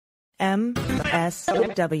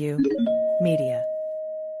MSW Media.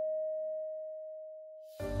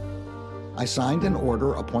 I signed an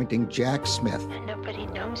order appointing Jack Smith. And nobody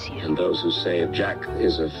knows you. And those who say Jack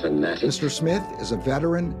is a fanatic. Mr. Smith is a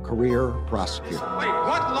veteran career prosecutor. Wait,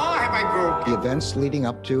 what law have I broken? The events leading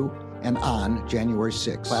up to and on January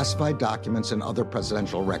 6th, classified documents and other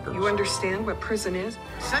presidential records. You understand what prison is?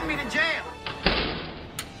 Send me to jail.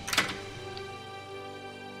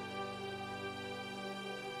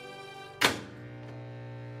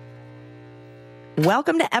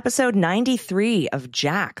 Welcome to episode 93 of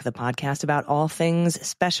Jack, the podcast about all things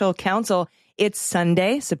special counsel. It's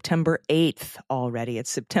Sunday, September 8th already.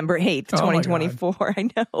 It's September 8th, 2024. I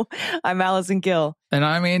know. I'm Allison Gill. And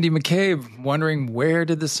I'm Andy McCabe, wondering where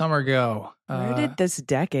did the summer go? Where did this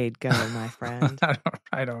decade go, my friend?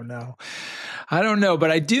 I don't know.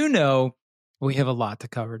 But I do know we have a lot to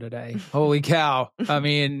cover today. Holy cow. I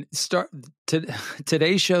mean,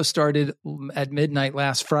 today's show started at midnight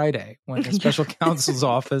last Friday when the special counsel's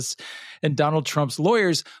office and Donald Trump's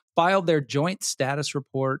lawyers filed their joint status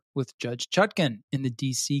report with Judge Chutkan in the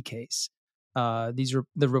D.C. case. The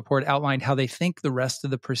report outlined how they think the rest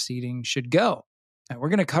of the proceeding should go. And we're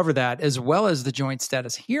going to cover that as well as the joint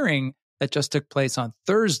status hearing that just took place on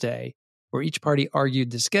Thursday, where each party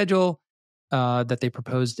argued the schedule that they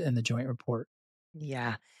proposed in the joint report.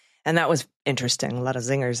 Yeah. And that was interesting. A lot of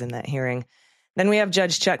zingers in that hearing. Then we have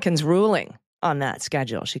Judge Chutkan's ruling on that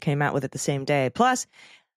schedule. She came out with it the same day. Plus,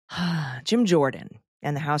 Jim Jordan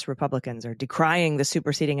and the House Republicans are decrying the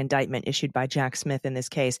superseding indictment issued by Jack Smith in this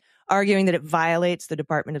case, arguing that it violates the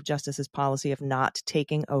Department of Justice's policy of not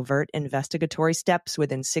taking overt investigatory steps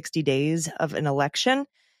within 60 days of an election.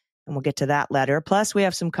 And we'll get to that later. Plus, we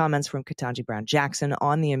have some comments from Ketanji Brown Jackson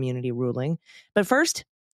on the immunity ruling. But first,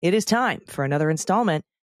 it is time for another installment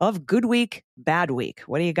of Good Week, Bad Week.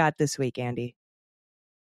 What do you got this week, Andy?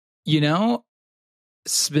 You know,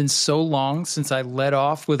 it's been so long since I led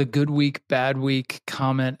off with a Good Week, Bad Week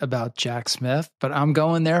comment about Jack Smith, but I'm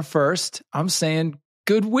going there first. I'm saying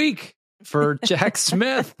good week for Jack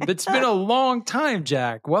Smith. It's been a long time,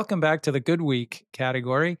 Jack. Welcome back to the Good Week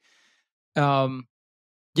category.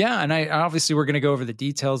 Yeah, and I obviously we're going to go over the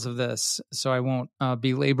details of this, so I won't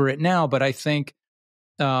belabor it now, but I think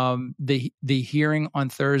the hearing on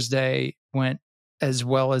Thursday went as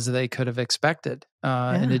well as they could have expected.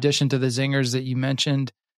 In addition to the zingers that you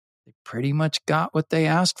mentioned, they pretty much got what they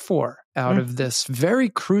asked for out of this very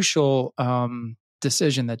crucial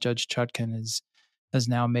decision that Judge Chutkan has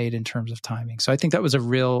now made in terms of timing. So I think that was a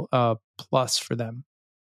real plus for them.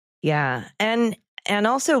 Yeah. And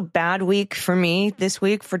also bad week for me this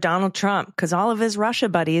week for Donald Trump, because all of his Russia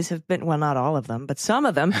buddies have been, well, not all of them, but some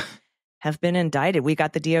of them have been indicted. We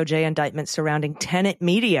got the DOJ indictment surrounding Tenet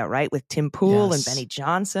Media, right, with Tim Pool and Benny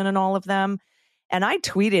Johnson and all of them. And I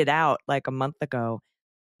tweeted out like a month ago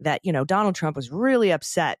that, you know, Donald Trump was really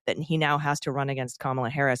upset that he now has to run against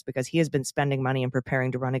Kamala Harris because he has been spending money and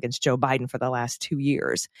preparing to run against Joe Biden for the last 2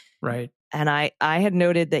 years. Right. And I had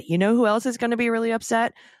noted that, you know who else is going to be really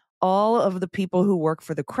upset? All of the people who work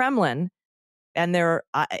for the Kremlin and their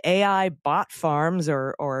AI bot farms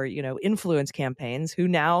or you know, influence campaigns who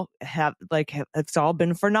now it's all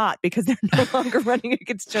been for naught because they're no longer running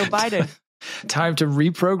against Joe Biden. Time to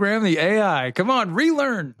reprogram the AI. Come on,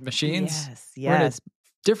 relearn, machines. Yes. We're in a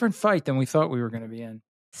different fight than we thought we were going to be in.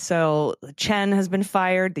 So Chen has been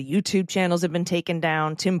fired. The YouTube channels have been taken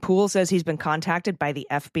down. Tim Pool says he's been contacted by the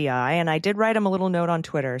FBI. And I did write him a little note on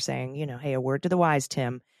Twitter saying, you know, hey, a word to the wise,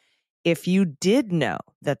 Tim. If you did know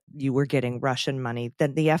that you were getting Russian money,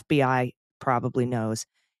 then the FBI probably knows.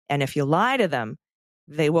 And if you lie to them,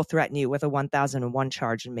 they will threaten you with a 1001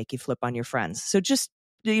 charge and make you flip on your friends. So just,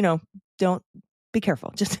 you know, don't be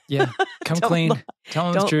careful. Just come clean.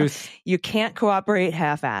 Tell them the truth. You can't cooperate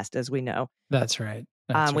half-assed, as we know. That's right.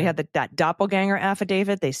 We had that doppelganger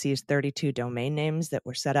affidavit. They seized 32 domain names that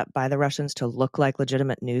were set up by the Russians to look like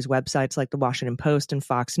legitimate news websites like the Washington Post and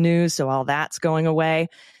Fox News. So all that's going away.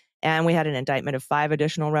 And we had an indictment of 5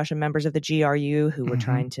 additional Russian members of the GRU who were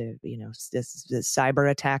trying to, you know, this cyber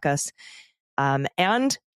attack us.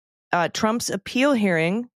 And Trump's appeal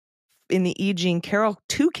hearing in the E. Jean Carroll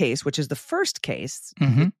 2 case, which is the first case,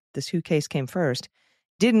 this who case came first,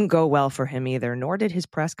 didn't go well for him either, nor did his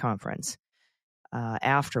press conference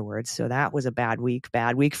afterwards. So that was a bad week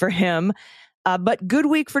for him. But good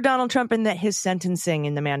week for Donald Trump in that his sentencing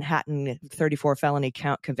in the Manhattan 34 felony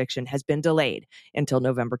count conviction has been delayed until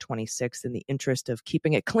November 26th in the interest of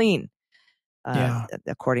keeping it clean,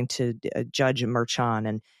 according to Judge Merchan.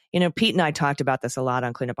 And, you know, Pete and I talked about this a lot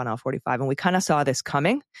on Cleanup on Aisle 45, and we kind of saw this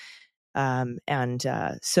coming.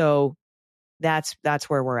 So That's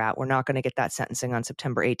where we're at. We're not going to get that sentencing on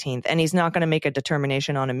September 18th. And he's not going to make a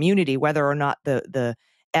determination on immunity, whether or not the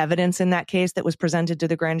evidence in that case that was presented to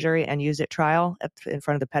the grand jury and used at trial in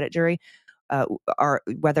front of the petit jury, or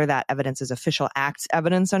whether that evidence is official acts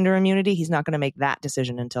evidence under immunity. He's not going to make that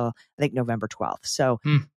decision until, I think, November 12th. So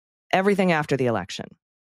everything after the election.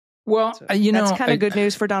 Well, So that's kind of good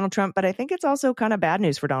news for Donald Trump, but I think it's also kind of bad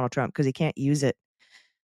news for Donald Trump because he can't use it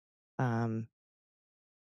for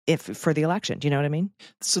the election. Do you know what I mean?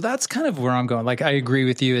 So that's kind of where I'm going. Like, I agree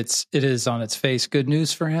with you. It is on its face good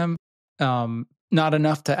news for him. Not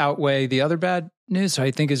enough to outweigh the other bad news. So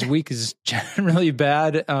I think his week is generally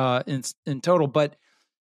bad in total. But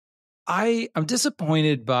I'm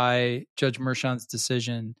disappointed by Judge Merchan's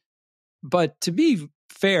decision. But to be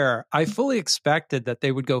fair, I fully expected that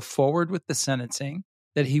they would go forward with the sentencing,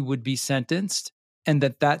 that he would be sentenced, and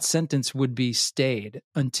that sentence would be stayed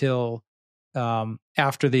until some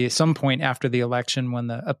point after the election when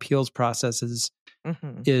the appeals process is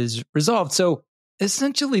resolved. So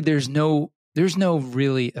essentially, there's no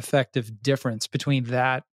really effective difference between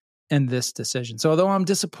that and this decision. So although I'm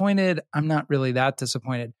disappointed, I'm not really that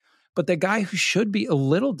disappointed. But the guy who should be a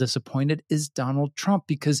little disappointed is Donald Trump,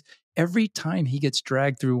 because every time he gets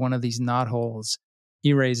dragged through one of these knotholes,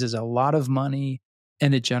 he raises a lot of money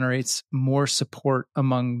and it generates more support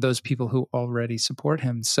among those people who already support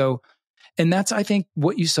him. So, and that's, I think,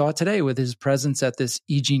 what you saw today with his presence at this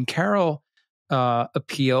E. Jean Carroll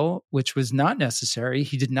appeal, which was not necessary.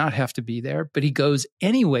 He did not have to be there, but he goes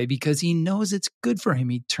anyway because he knows it's good for him.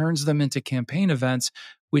 He turns them into campaign events,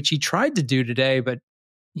 which he tried to do today, but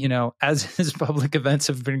as his public events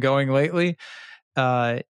have been going lately,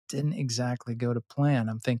 didn't exactly go to plan,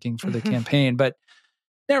 I'm thinking, for the campaign. But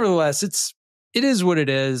nevertheless, it is what it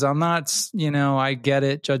is. I'm not, I get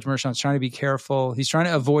it. Judge Merchan's trying to be careful. He's trying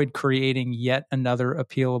to avoid creating yet another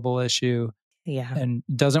appealable issue. Yeah. And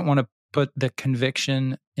doesn't want to put the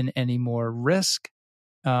conviction in any more risk.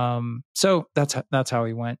 So that's how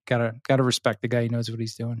he went. Gotta respect the guy. He knows what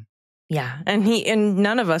he's doing. Yeah. And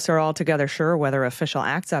none of us are altogether sure whether official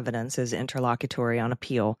acts evidence is interlocutory on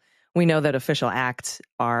appeal. We know that official acts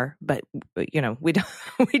are, but we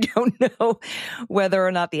don't know whether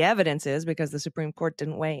or not the evidence is, because the Supreme Court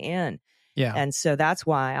didn't weigh in. Yeah. And so that's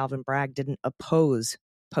why Alvin Bragg didn't oppose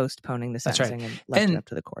postponing the sentencing and left it up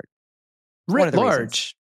to the court. Writ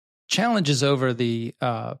large, challenges over the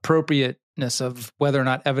appropriateness of whether or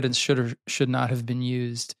not evidence should or should not have been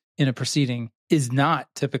used in a proceeding is not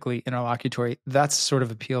typically interlocutory. That's the sort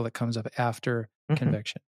of appeal that comes up after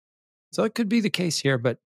conviction. So it could be the case here,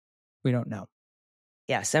 but we don't know.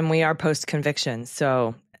 Yes, and we are post-conviction.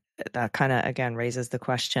 So that kind of, again, raises the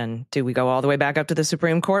question, do we go all the way back up to the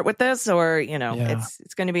Supreme Court with this? Or,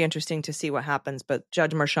 it's going to be interesting to see what happens. But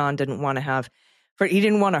Judge Merchan didn't want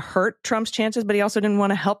to hurt Trump's chances, but he also didn't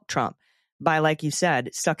want to help Trump by, like you said,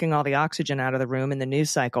 sucking all the oxygen out of the room in the news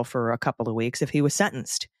cycle for a couple of weeks if he was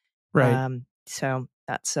sentenced. Right. So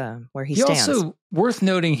that's where he stands. Also, worth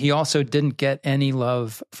noting, he also didn't get any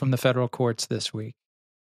love from the federal courts this week.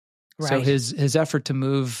 Right. So his effort to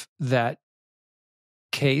move that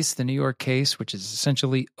case, the New York case, which is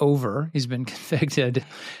essentially over, he's been convicted.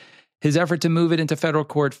 His effort to move it into federal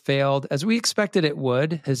court failed, as we expected it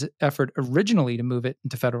would. His effort originally to move it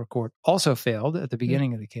into federal court also failed at the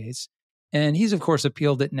beginning of the case. And he's, of course,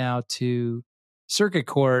 appealed it now to circuit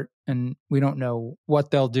court, and we don't know what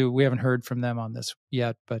they'll do. We haven't heard from them on this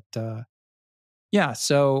yet, but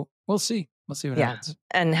so we'll see. We'll see what happens.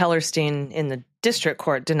 And Hellerstein in the district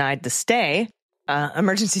court denied the stay,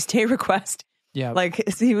 emergency stay request. Yeah. Like,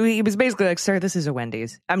 he was basically like, sir, this is a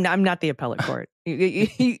Wendy's. I'm not the appellate court.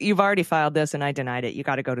 You've already filed this and I denied it. You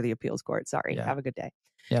got to go to the appeals court. Sorry. Yeah. Have a good day.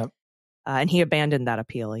 Yeah. And he abandoned that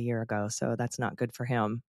appeal a year ago. So that's not good for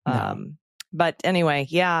him. No. But anyway,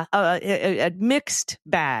 a mixed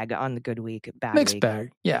bag on the good week. Mixed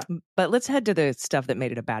bag. Yeah. But let's head to the stuff that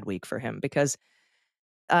made it a bad week for him, because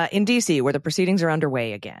in D.C., where the proceedings are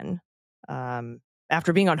underway again,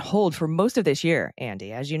 after being on hold for most of this year,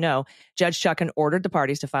 Andy, as you know, Judge Chutkan ordered the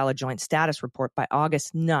parties to file a joint status report by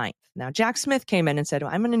August 9th. Now, Jack Smith came in and said,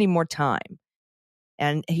 I'm going to need more time.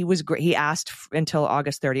 And he asked until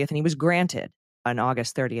August 30th, and he was granted an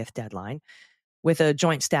August 30th deadline, with a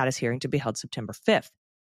joint status hearing to be held September 5th.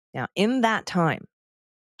 Now, in that time,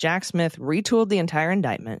 Jack Smith retooled the entire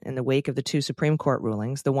indictment in the wake of the two Supreme Court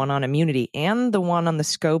rulings, the one on immunity and the one on the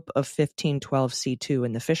scope of 1512C2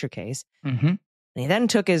 in the Fisher case. Mm-hmm. And he then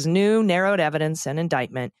took his new narrowed evidence and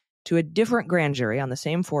indictment to a different grand jury on the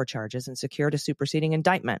same four charges and secured a superseding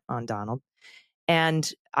indictment on Donald. And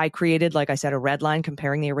I created, like I said, a red line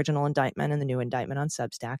comparing the original indictment and the new indictment on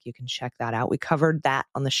Substack. You can check that out. We covered that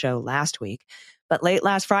on the show last week. But late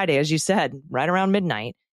last Friday, as you said, right around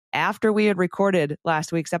midnight, after we had recorded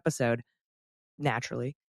last week's episode,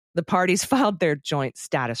 naturally, the parties filed their joint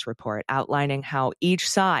status report outlining how each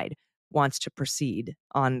side wants to proceed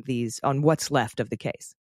on what's left of the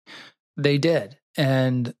case. They did.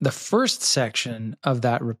 And the first section of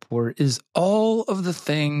that report is all of the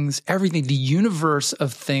things, everything, the universe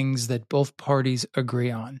of things that both parties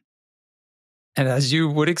agree on. And as you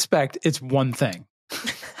would expect, it's one thing.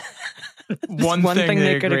 one thing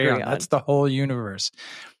they could agree on. That's the whole universe.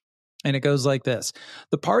 And it goes like this.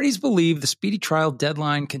 The parties believe the speedy trial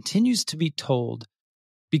deadline continues to be tolled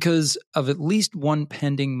because of at least one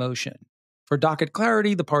pending motion. For docket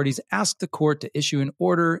clarity, the parties asked the court to issue an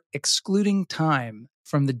order excluding time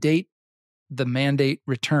from the date the mandate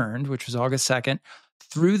returned, which was August 2nd,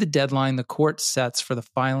 through the deadline the court sets for the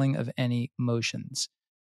filing of any motions.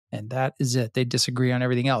 And that is it. They disagree on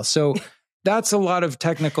everything else. So that's a lot of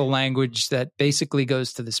technical language that basically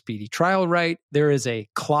goes to the speedy trial right. There is a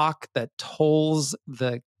clock that tolls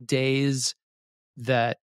the days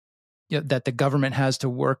that the government has to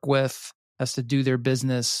work with, has to do their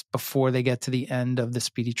business before they get to the end of the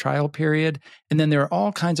speedy trial period. And then there are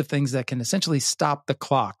all kinds of things that can essentially stop the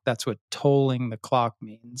clock. That's what tolling the clock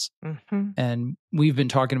means. Mm-hmm. And we've been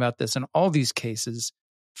talking about this in all these cases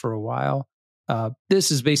for a while. This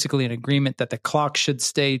is basically an agreement that the clock should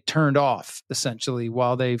stay turned off, essentially,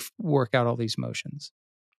 while they work out all these motions.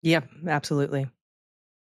 Yep, absolutely.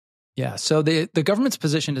 Yeah, so the government's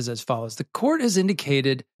position is as follows. The court has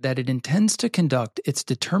indicated that it intends to conduct its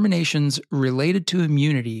determinations related to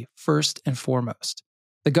immunity first and foremost.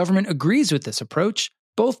 The government agrees with this approach,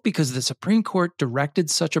 both because the Supreme Court directed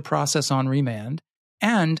such a process on remand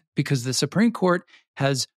and because the Supreme Court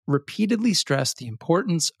has repeatedly stressed the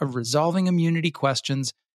importance of resolving immunity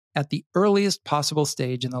questions at the earliest possible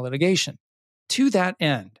stage in the litigation. To that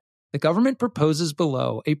end, the government proposes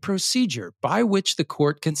below a procedure by which the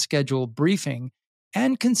court can schedule briefing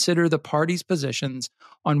and consider the parties' positions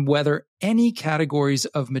on whether any categories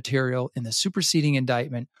of material in the superseding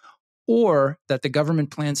indictment or that the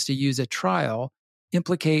government plans to use at trial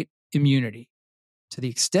implicate immunity. To the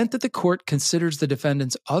extent that the court considers the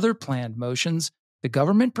defendant's other planned motions, the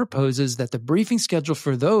government proposes that the briefing schedule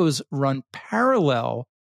for those run parallel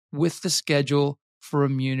with the schedule for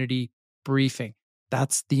immunity briefing.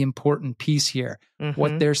 That's the important piece here. Mm-hmm.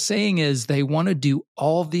 What they're saying is they want to do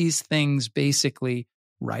all these things basically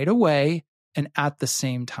right away and at the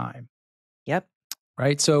same time. Yep.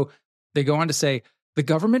 Right? So they go on to say, the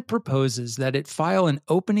government proposes that it file an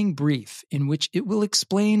opening brief in which it will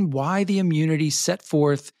explain why the immunity set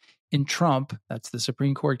forth in Trump, that's the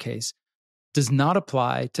Supreme Court case, does not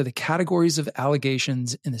apply to the categories of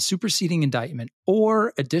allegations in the superseding indictment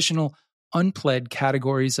or additional unpled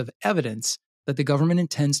categories of evidence that the government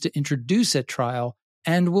intends to introduce at trial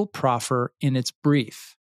and will proffer in its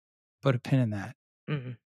brief. Put a pin in that.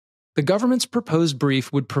 Mm-hmm. The government's proposed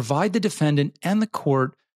brief would provide the defendant and the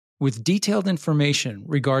court with detailed information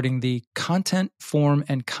regarding the content, form,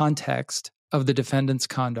 and context of the defendant's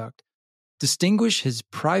conduct, distinguish his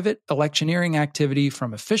private electioneering activity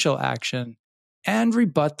from official action, and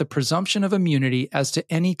rebut the presumption of immunity as to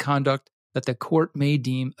any conduct that the court may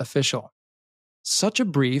deem official. Such a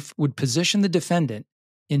brief would position the defendant,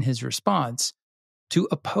 in his response, to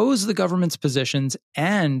oppose the government's positions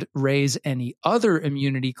and raise any other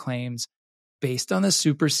immunity claims based on the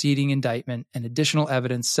superseding indictment and additional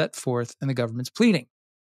evidence set forth in the government's pleading.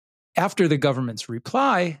 After the government's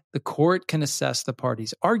reply, the court can assess the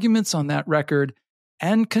parties' arguments on that record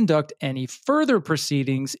and conduct any further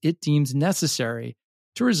proceedings it deems necessary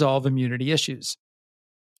to resolve immunity issues.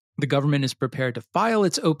 The government is prepared to file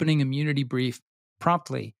its opening immunity brief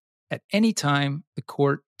promptly at any time the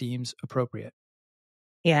court deems appropriate.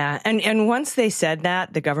 Yeah, and once they said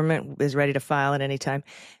that, the government is ready to file at any time,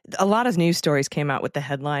 a lot of news stories came out with the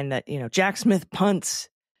headline that, Jack Smith punts.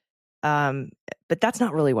 But that's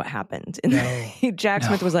not really what happened. Jack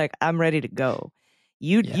Smith was like, I'm ready to go.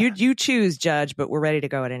 You choose, Judge, but we're ready to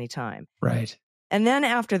go at any time. Right. And then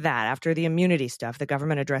after that, after the immunity stuff, the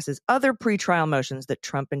government addresses other pretrial motions that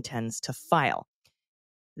Trump intends to file.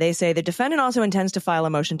 They say the defendant also intends to file a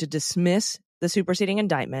motion to dismiss the superseding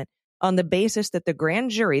indictment on the basis that the grand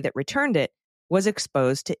jury that returned it was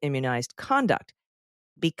exposed to immunized conduct.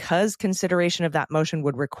 Because consideration of that motion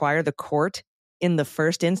would require the court in the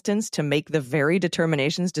first instance to make the very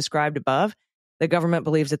determinations described above, the government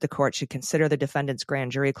believes that the court should consider the defendant's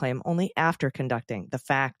grand jury claim only after conducting the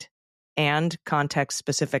fact and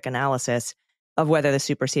context-specific analysis of whether the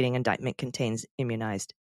superseding indictment contains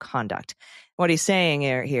immunized conduct. What he's saying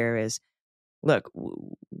here is, look,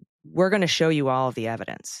 we're going to show you all of the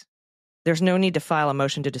evidence. There's no need to file a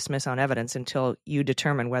motion to dismiss on evidence until you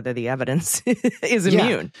determine whether the evidence is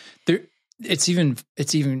immune. It's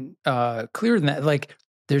even clearer than that. Like,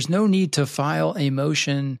 there's no need to file a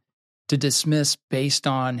motion to dismiss based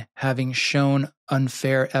on having shown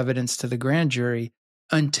unfair evidence to the grand jury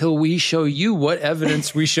until we show you what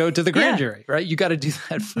evidence we showed to the grand jury, right? You got to do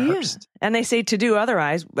that first. Yeah. And they say to do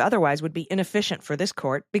otherwise would be inefficient for this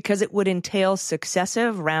court because it would entail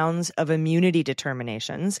successive rounds of immunity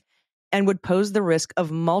determinations and would pose the risk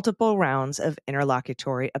of multiple rounds of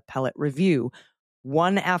interlocutory appellate review,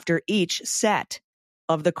 one after each set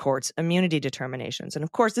of the court's immunity determinations. And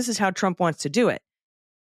of course, this is how Trump wants to do it.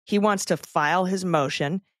 He wants to file his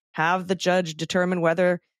motion, have the judge determine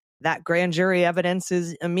whether that grand jury evidence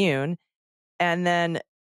is immune, and then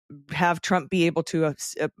have Trump be able to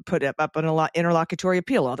put up an interlocutory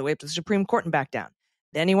appeal all the way up to the Supreme Court and back down.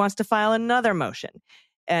 Then he wants to file another motion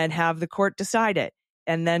and have the court decide it.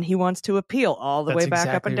 And then he wants to appeal all the way back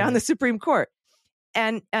up and down the Supreme Court.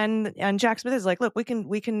 And Jack Smith is like, look, we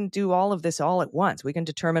can do all of this all at once. We can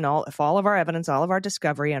determine all of our evidence, all of our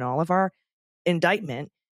discovery, and all of our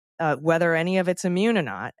indictment, whether any of it's immune or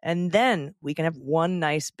not. And then we can have one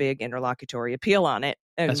nice big interlocutory appeal on it,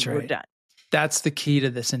 and we're done. That's the key to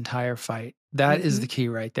this entire fight. That is the key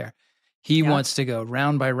right there. He wants to go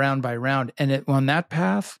round by round by round. And on that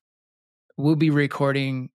path, we'll be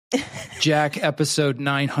recording Jack episode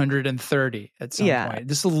 930 at some point.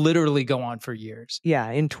 This will literally go on for years.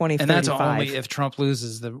 Yeah, in 2035. And that's only if Trump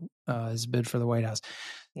loses his bid for the White House.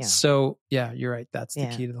 Yeah. So, yeah, you're right. That's the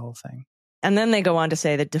key to the whole thing. And then they go on to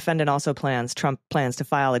say that Trump plans to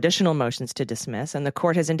file additional motions to dismiss, and the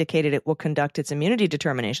court has indicated it will conduct its immunity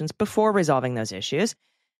determinations before resolving those issues.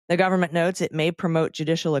 The government notes it may promote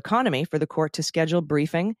judicial economy for the court to schedule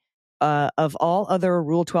briefing of all other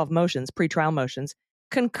Rule 12 motions, pretrial motions,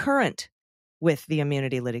 concurrent with the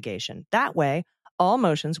immunity litigation. That way, all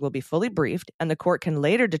motions will be fully briefed, and the court can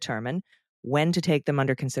later determine when to take them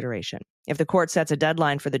under consideration. If the court sets a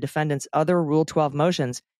deadline for the defendant's other Rule 12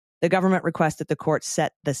 motions, the government requests that the court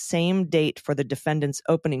set the same date for the defendant's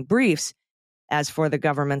opening briefs as for the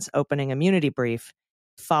government's opening immunity brief,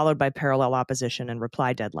 followed by parallel opposition and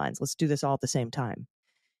reply deadlines. Let's do this all at the same time.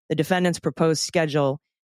 The defendant's proposed schedule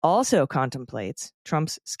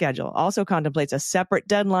Trump's schedule also contemplates a separate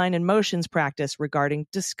deadline and motions practice regarding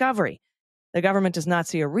discovery. The government does not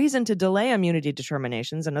see a reason to delay immunity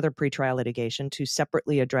determinations and other pretrial litigation to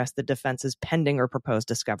separately address the defense's pending or proposed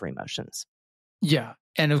discovery motions. Yeah.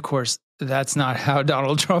 And of course, that's not how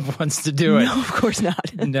Donald Trump wants to do it. No, of course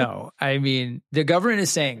not. No. I mean, the government is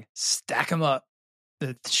saying, stack them up,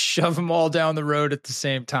 shove them all down the road at the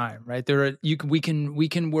same time, right? We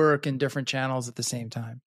can work in different channels at the same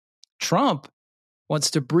time. Trump wants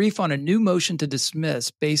to brief on a new motion to dismiss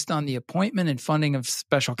based on the appointment and funding of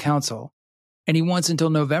special counsel. And he wants until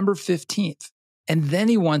November 15th. And then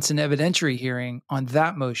he wants an evidentiary hearing on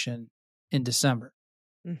that motion in December.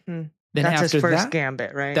 Mm-hmm. Then that's his first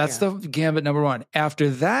gambit, right? That's the gambit number one. After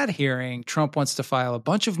that hearing, Trump wants to file a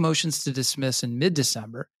bunch of motions to dismiss in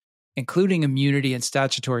mid-December, including immunity and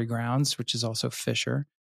statutory grounds, which is also Fisher.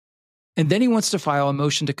 And then he wants to file a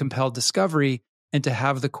motion to compel discovery and to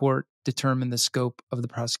have the court determine the scope of the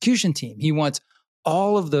prosecution team. He wants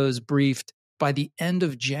all of those briefed by the end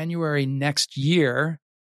of January next year,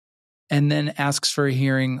 and then asks for a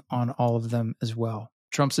hearing on all of them as well.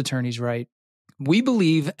 Trump's attorneys write, "We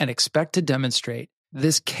believe and expect to demonstrate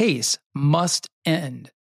this case must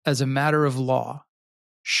end as a matter of law.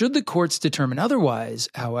 Should the courts determine otherwise,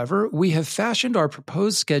 however, we have fashioned our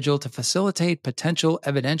proposed schedule to facilitate potential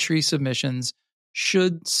evidentiary submissions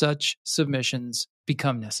should such submissions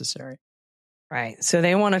become necessary." Right. So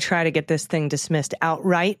they want to try to get this thing dismissed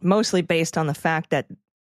outright, mostly based on the fact that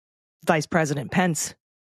Vice President Pence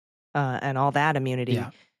and all that immunity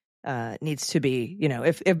needs to be,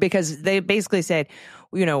 because they basically said,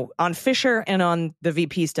 on Fisher and on the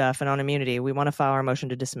VP stuff and on immunity, we want to file our motion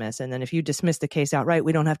to dismiss. And then if you dismiss the case outright,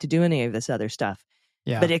 we don't have to do any of this other stuff.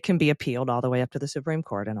 Yeah. But it can be appealed all the way up to the Supreme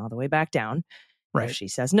Court and all the way back down. Right. If she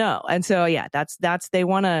says no. And so, that's they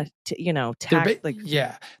want to,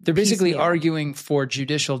 they're basically arguing for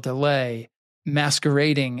judicial delay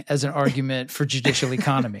masquerading as an argument for judicial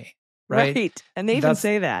economy. Right. And they even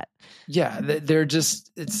say that. Yeah. They're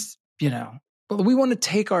just, but we want to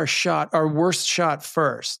take our worst shot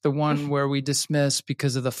first, the one where we dismiss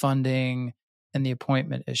because of the funding and the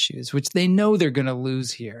appointment issues, which they know they're going to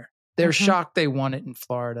lose here. They're shocked they won it in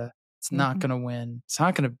Florida. It's not going to win.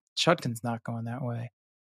 Chutkan's not going that way.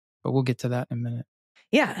 but we'll get to that in a minute.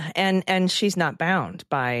 Yeah, and she's not bound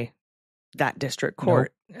by that district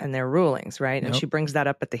court and their rulings, right? And she brings that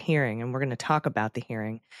up at the hearing, and we're going to talk about the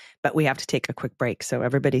hearing, but we have to take a quick break. So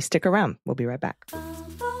everybody stick around. We'll be right back.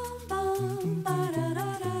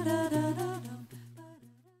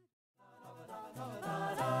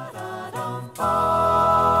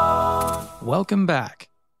 Welcome back.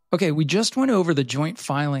 Okay, we just went over the joint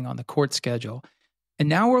filing on the court schedule, and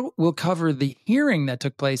now we'll cover the hearing that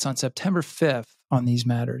took place on September 5th on these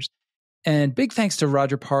matters. And big thanks to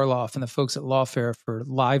Roger Parloff and the folks at Lawfare for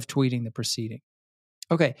live tweeting the proceeding.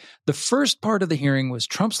 Okay, the first part of the hearing was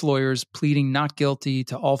Trump's lawyers pleading not guilty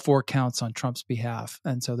to all 4 counts on Trump's behalf.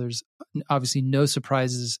 And so there's obviously no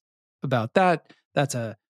surprises about that. That's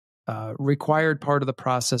a required part of the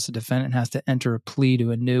process. A defendant has to enter a plea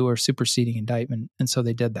to a new or superseding indictment. And so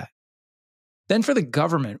they did that. Then for the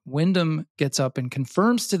government, Wyndham gets up and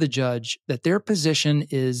confirms to the judge that their position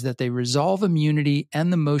is that they resolve immunity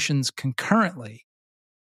and the motions concurrently.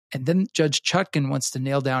 And then Judge Chutkan wants to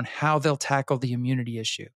nail down how they'll tackle the immunity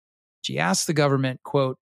issue. She asks the government,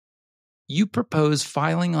 quote, "You propose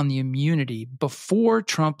filing on the immunity before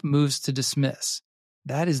Trump moves to dismiss.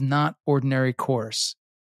 That is not ordinary course.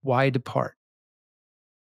 Why depart?"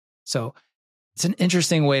 So it's an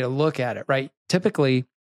interesting way to look at it, right? Typically,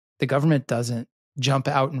 the government doesn't jump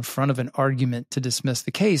out in front of an argument to dismiss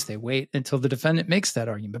the case. They wait until the defendant makes that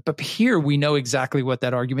argument. But here we know exactly what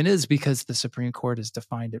that argument is because the Supreme Court has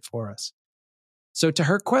defined it for us. So to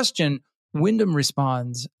her question, Wyndham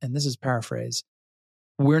responds, and this is paraphrase,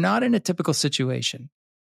 "We're not in a typical situation.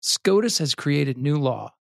 SCOTUS has created new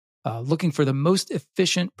law, looking for the most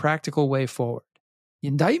efficient, practical way forward. The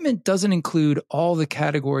indictment doesn't include all the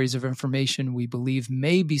categories of information we believe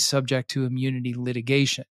may be subject to immunity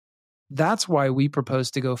litigation. That's why we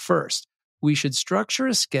propose to go first. We should structure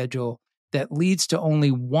a schedule that leads to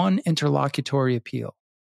only one interlocutory appeal.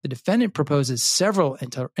 The defendant proposes several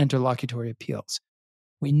interlocutory appeals.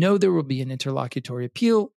 We know there will be an interlocutory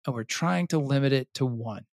appeal, and we're trying to limit it to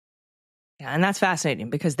one." Yeah, and that's fascinating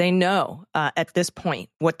because they know at this point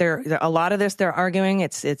what a lot of this they're arguing.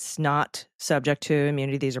 It's not subject to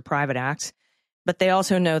immunity. These are private acts, but they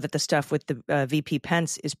also know that the stuff with the VP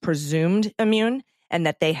Pence is presumed immune, and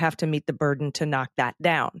that they have to meet the burden to knock that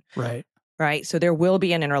down. Right. So there will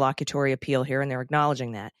be an interlocutory appeal here, and they're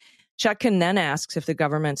acknowledging that. Chutkan then asks if the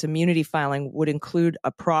government's immunity filing would include a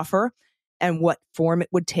proffer and what form it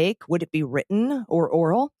would take. Would it be written or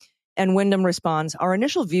oral? And Wyndham responds, "Our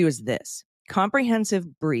initial view is this: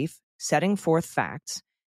 comprehensive brief setting forth facts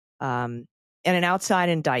and an outside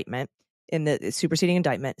indictment in the superseding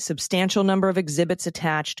indictment, substantial number of exhibits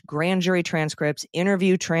attached, grand jury transcripts,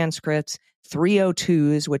 interview transcripts,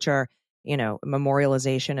 302s, which are,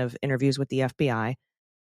 memorialization of interviews with the FBI.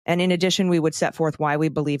 And in addition, we would set forth why we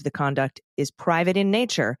believe the conduct is private in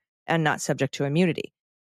nature and not subject to immunity.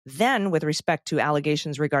 Then, with respect to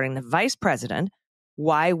allegations regarding the vice president,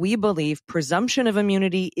 why we believe presumption of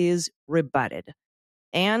immunity is rebutted.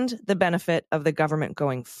 And the benefit of the government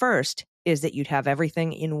going first is that you'd have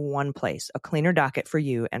everything in one place, a cleaner docket for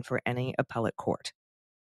you and for any appellate court."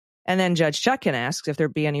 And then Judge Chutkan asks if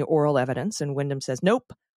there'd be any oral evidence, and Wyndham says,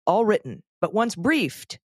 "Nope, all written. But once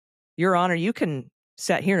briefed, Your Honor, you can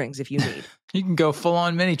set hearings if you need." You can go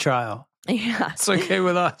full-on mini trial. Yeah. It's okay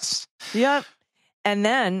with us. Yep. And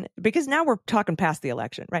then, because now we're talking past the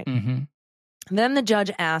election, right? Mm-hmm. Then the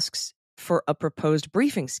judge asks for a proposed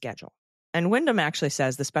briefing schedule. And Wyndham actually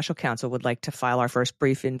says the special counsel would like to file our first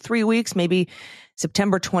brief in 3 weeks, maybe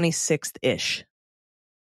September 26th-ish.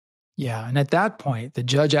 Yeah, and at that point, the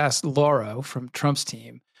judge asked Lauro from Trump's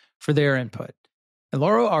team for their input. And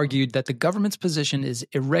Lauro argued that the government's position is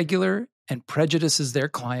irregular and prejudices their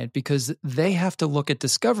client because they have to look at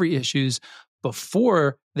discovery issues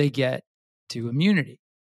before they get to immunity.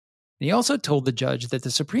 And he also told the judge that the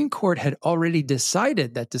Supreme Court had already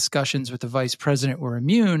decided that discussions with the vice president were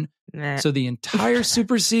immune, so the entire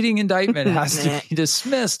superseding indictment has to be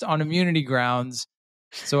dismissed on immunity grounds.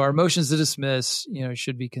 So our motions to dismiss,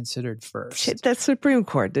 should be considered first. The Supreme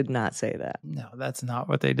Court did not say that. No, that's not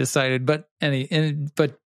what they decided. But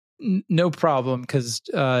no problem, because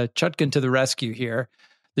Chutkan to the rescue here.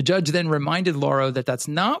 The judge then reminded Lauro that that's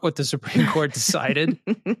not what the Supreme Court decided.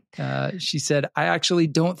 She said, "I actually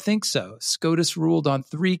don't think so. SCOTUS ruled on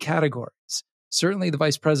 3 categories. Certainly the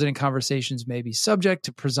vice president conversations may be subject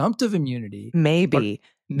to presumptive immunity. Maybe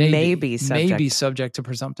subject to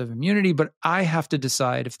presumptive immunity, but I have to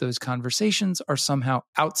decide if those conversations are somehow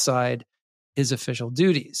outside his official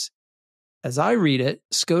duties. As I read it,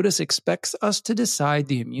 SCOTUS expects us to decide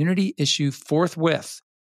the immunity issue forthwith,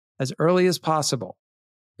 as early as possible.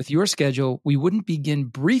 with your schedule, we wouldn't begin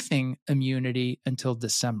briefing immunity until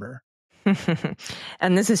December.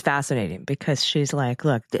 And this is fascinating because she's like,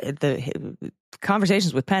 look, the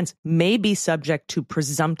conversations with Pence may be subject to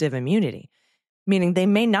presumptive immunity, meaning they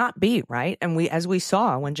may not be, right? And as we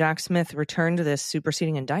saw when Jack Smith returned to this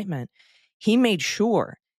superseding indictment, he made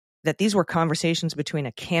sure that these were conversations between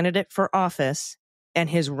a candidate for office and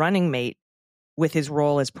his running mate with his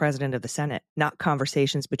role as president of the Senate, not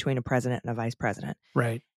conversations between a president and a vice president.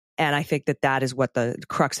 Right. And I think that is what the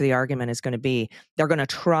crux of the argument is going to be. They're going to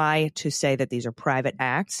try to say that these are private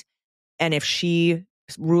acts. And if she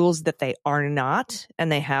rules that they are not, and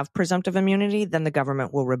they have presumptive immunity, then the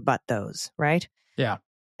government will rebut those, right? Yeah.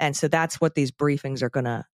 And so that's what these briefings are going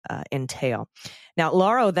to entail. Now,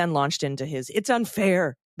 Lauro then launched into it's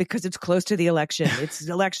unfair because it's close to the election. It's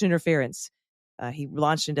election interference. He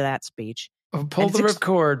launched into that speech. Oh, pull the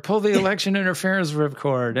ripcord. Pull the election interference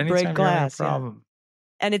ripcord. Anytime you have a problem. Yeah.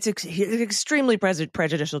 And it's extremely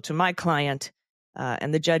prejudicial to my client.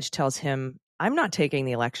 And the judge tells him, I'm not taking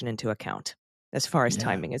the election into account as far as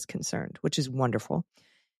timing is concerned, which is wonderful.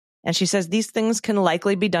 And she says these things can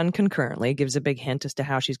likely be done concurrently, gives a big hint as to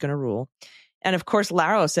how she's going to rule. And of course,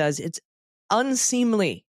 Lauro says it's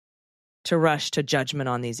unseemly to rush to judgment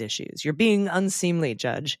on these issues. You're being unseemly,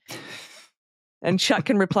 Judge. And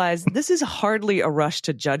Chutkan replies, this is hardly a rush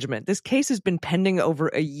to judgment. This case has been pending over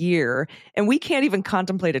a year, and we can't even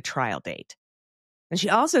contemplate a trial date. And she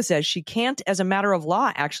also says she can't, as a matter of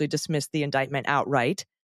law, actually dismiss the indictment outright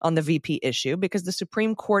on the VP issue because the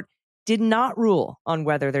Supreme Court did not rule on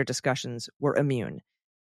whether their discussions were immune.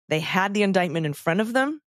 They had the indictment in front of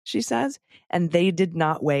them, she says, and they did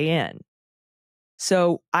not weigh in.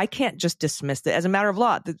 So I can't just dismiss it. As a matter of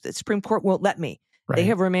law, the Supreme Court won't let me. Right. They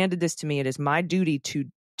have remanded this to me. It is my duty to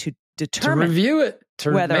determine. To review it,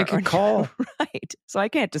 to make a call. Right. So I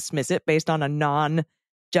can't dismiss it based on a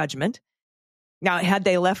non-judgment. Now, had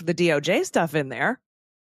they left the DOJ stuff in there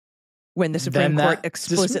when the Supreme Court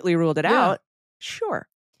explicitly ruled it out, sure.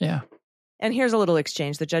 Yeah. And here's a little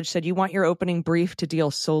exchange. The judge said, you want your opening brief to deal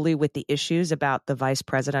solely with the issues about the vice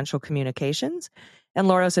presidential communications? And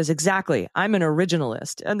Lauro says, exactly. I'm an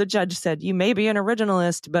originalist. And the judge said, you may be an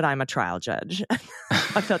originalist, but I'm a trial judge.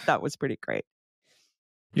 I thought that was pretty great.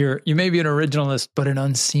 You may be an originalist, but an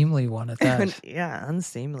unseemly one at that. Yeah,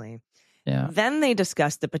 unseemly. Yeah. Then they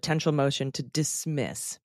discussed the potential motion to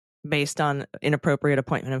dismiss based on inappropriate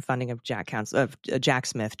appointment and funding of Jack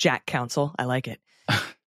Smith. Jack Counsel. I like it.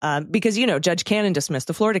 Because, Judge Cannon dismissed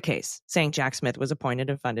the Florida case, saying Jack Smith was appointed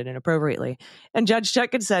and funded inappropriately. And Judge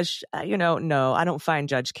Chutkan says, no, I don't find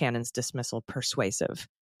Judge Cannon's dismissal persuasive.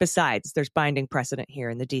 Besides, there's binding precedent here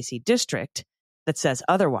in the D.C. District that says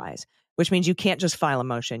otherwise, which means you can't just file a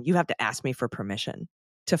motion. You have to ask me for permission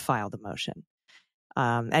to file the motion.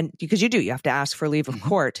 And because you have to ask for leave of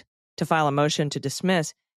court to file a motion to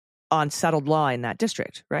dismiss on settled law in that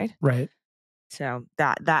district, right? Right. So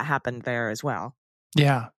that happened there as well.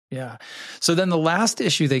 Yeah. Yeah. So then the last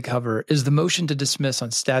issue they cover is the motion to dismiss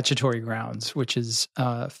on statutory grounds, which is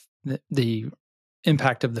the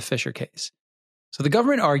impact of the Fisher case. So the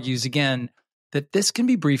government argues again that this can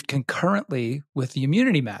be briefed concurrently with the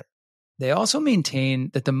immunity matter. They also maintain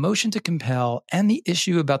that the motion to compel and the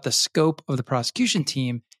issue about the scope of the prosecution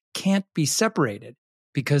team can't be separated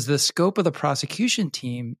because the scope of the prosecution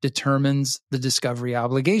team determines the discovery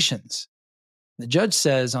obligations. The judge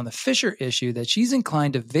says on the Fisher issue that she's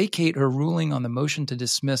inclined to vacate her ruling on the motion to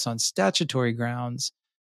dismiss on statutory grounds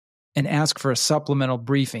and ask for a supplemental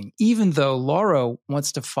briefing, even though Lauro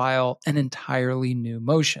wants to file an entirely new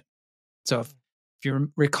motion. So if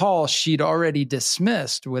you recall, she'd already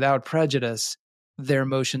dismissed without prejudice their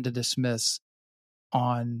motion to dismiss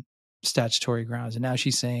on statutory grounds. And now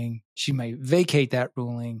she's saying she might vacate that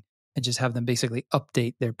ruling and just have them basically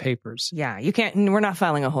update their papers. Yeah, you can't. We're not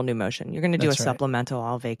filing a whole new motion. You're going to do a supplemental.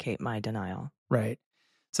 I'll vacate my denial. Right.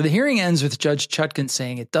 So the hearing ends with Judge Chutkan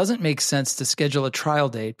saying it doesn't make sense to schedule a trial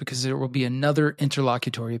date because there will be another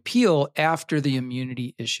interlocutory appeal after the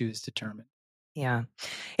immunity issue is determined. Yeah.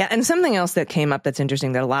 Yeah. And something else that came up that's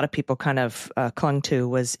interesting that a lot of people kind of clung to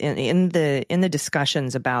was in the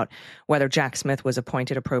discussions about whether Jack Smith was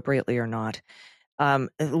appointed appropriately or not.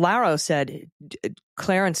 Lauro said,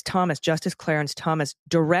 Justice Clarence Thomas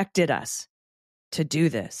directed us to do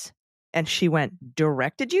this. And she went,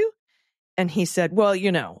 directed you? And he said, well,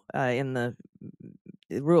 in the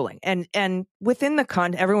ruling. And within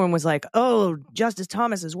the everyone was like, oh, Justice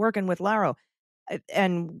Thomas is working with Lauro.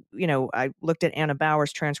 And, I looked at Anna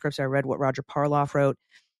Bauer's transcripts. I read what Roger Parloff wrote.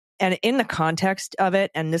 And in the context of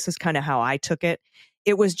it, and this is kind of how I took it,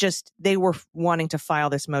 it was just they were wanting to file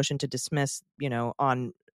this motion to dismiss,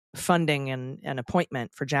 on funding and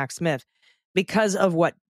appointment for Jack Smith because of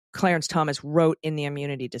what Clarence Thomas wrote in the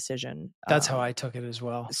immunity decision. That's how I took it as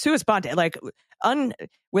well. Sua sponte, like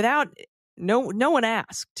without no one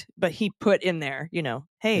asked, but he put in there,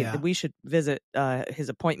 hey, we should visit his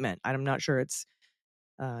appointment. I'm not sure it's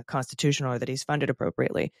constitutional or that he's funded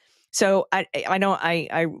appropriately. So I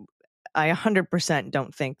 100%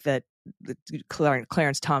 don't think that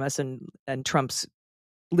Clarence Thomas and Trump's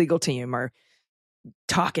legal team are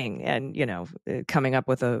talking and coming up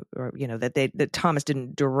with that Thomas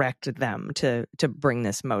didn't direct them to bring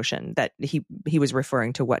this motion, that he was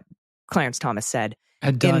referring to what Clarence Thomas said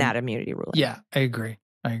in that immunity ruling. Yeah, I agree.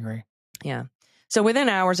 Yeah. So within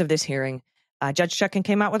hours of this hearing, Judge Chutkan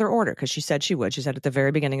came out with her order because she said she would. She said at the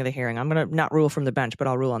very beginning of the hearing, I'm going to not rule from the bench, but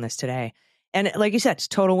I'll rule on this today. And like you said, it's a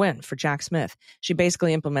total win for Jack Smith. She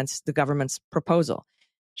basically implements the government's proposal.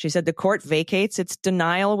 She said the court vacates its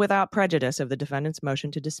denial without prejudice of the defendant's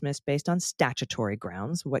motion to dismiss based on statutory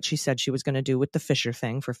grounds, what she said she was going to do with the Fisher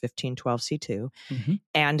thing for 1512C2. Mm-hmm.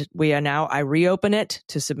 And I reopen it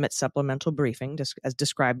to submit supplemental briefing as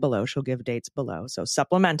described below. She'll give dates below. So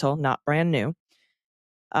supplemental, not brand new.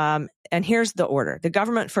 And here's the order. The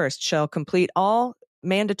government first shall complete all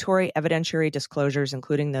mandatory evidentiary disclosures,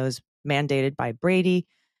 including those mandated by Brady,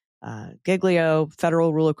 Giglio,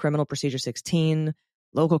 Federal Rule of Criminal Procedure 16,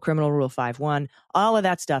 Local Criminal Rule 5.1, all of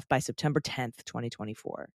that stuff by September 10th,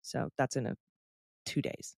 2024. So that's in 2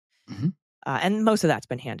 days. Mm-hmm. And most of that's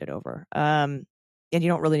been handed over. And you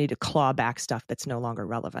don't really need to claw back stuff that's no longer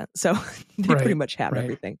relevant. So they pretty much have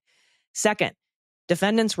everything. Second,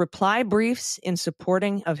 defendant's reply briefs in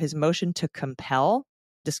supporting of his motion to compel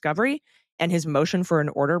discovery and his motion for an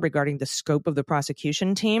order regarding the scope of the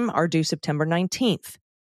prosecution team are due September 19th,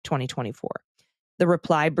 2024. The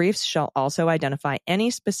reply briefs shall also identify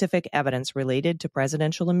any specific evidence related to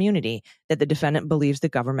presidential immunity that the defendant believes the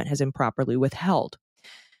government has improperly withheld.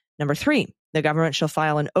 Number 3, the government shall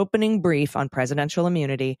file an opening brief on presidential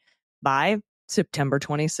immunity by September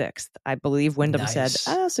 26th. I believe Wyndham said,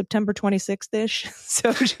 September 26th-ish.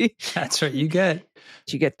 So that's what you get.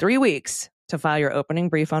 You get 3 weeks to file your opening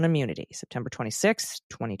brief on immunity. September 26th,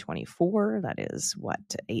 2024. That is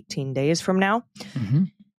 18 days from now. Mm-hmm.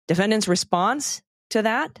 Defendant's response to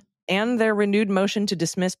that and their renewed motion to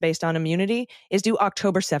dismiss based on immunity is due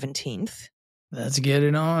October 17th. Let's get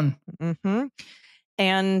it on. Mm-hmm.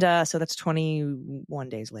 And so that's 21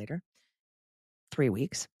 days later, 3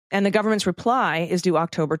 weeks. And the government's reply is due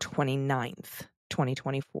October 29th,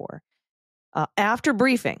 2024. After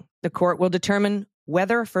briefing, the court will determine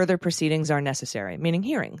whether further proceedings are necessary, meaning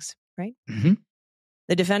hearings, right? Mm-hmm.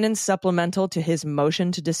 The defendant's supplemental to his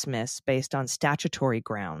motion to dismiss based on statutory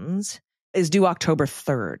grounds is due October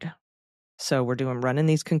 3rd. So we're running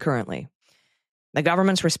these concurrently. The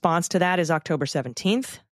government's response to that is October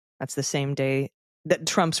 17th. That's the same day that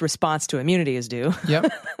Trump's response to immunity is due.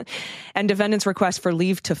 Yep. And defendant's request for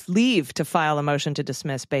leave to file a motion to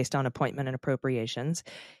dismiss based on appointment and appropriations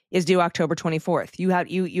is due October 24th.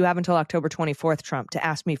 You have until October 24th, Trump, to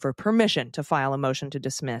ask me for permission to file a motion to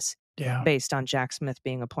dismiss based on Jack Smith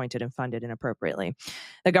being appointed and funded inappropriately.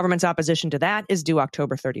 The government's opposition to that is due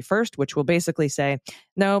October 31st, which will basically say,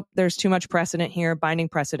 no, there's too much precedent here, binding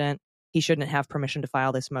precedent. He shouldn't have permission to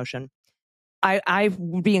file this motion. I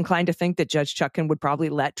would be inclined to think that Judge Chutkan would probably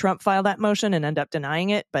let Trump file that motion and end up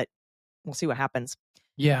denying it, but we'll see what happens.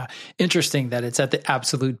 Yeah. Interesting that it's at the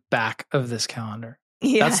absolute back of this calendar.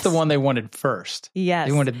 Yes. That's the one they wanted first. Yes.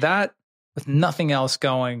 They wanted that with nothing else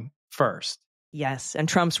going first. Yes. And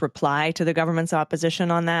Trump's reply to the government's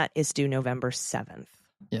opposition on that is due November 7th,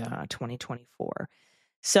 2024.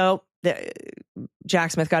 So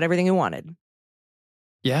Jack Smith got everything he wanted.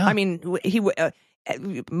 Yeah. I mean, he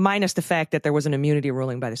minus the fact that there was an immunity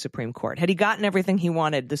ruling by the Supreme Court. Had he gotten everything he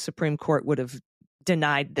wanted, the Supreme Court would have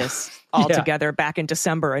denied this altogether back in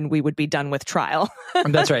December, and we would be done with trial.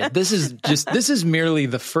 That's right. This is merely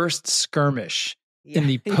the first skirmish in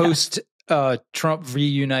the post Trump v.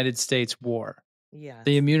 United States war. Yeah.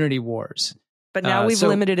 The immunity wars. But now we've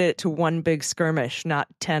limited it to one big skirmish, not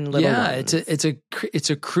 10 little ones. It's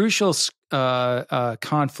a crucial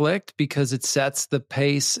conflict because it sets the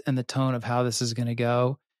pace and the tone of how this is going to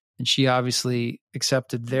go. And she obviously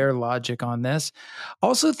accepted their logic on this.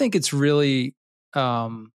 Also think it's really,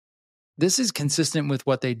 this is consistent with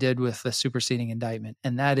what they did with the superseding indictment.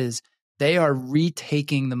 And that is they are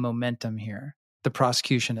retaking the momentum here. The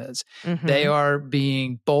prosecution is. Mm-hmm. They are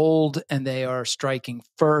being bold and they are striking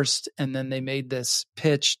first. And then they made this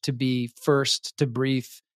pitch to be first to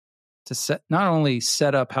brief, to not only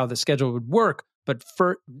set up how the schedule would work, but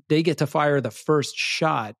they get to fire the first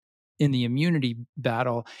shot in the immunity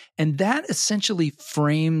battle. And that essentially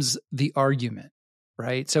frames the argument,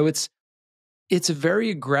 right? So it's a very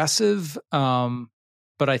aggressive,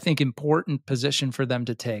 but I think important position for them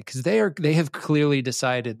to take, because they have clearly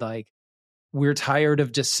decided, like, we're tired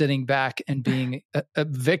of just sitting back and being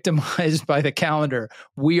victimized by the calendar.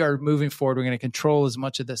 We are moving forward. We're going to control as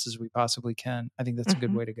much of this as we possibly can. I think that's a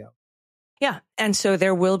good way to go. Yeah. And so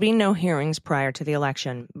there will be no hearings prior to the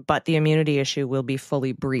election, but the immunity issue will be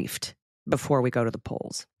fully briefed before we go to the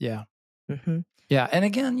polls. Yeah. Mm-hmm. Yeah. And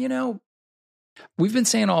again, we've been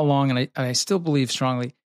saying all along, and I still believe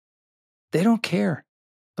strongly, they don't care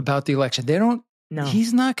about the election. They don't. No.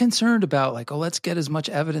 He's not concerned about, like, let's get as much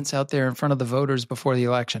evidence out there in front of the voters before the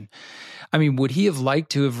election. I mean, would he have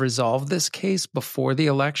liked to have resolved this case before the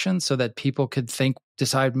election so that people could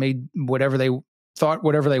decide, made whatever they thought,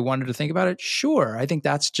 whatever they wanted to think about it? Sure. I think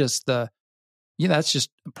that's just that's just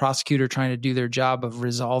a prosecutor trying to do their job of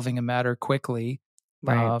resolving a matter quickly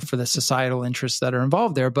for the societal interests that are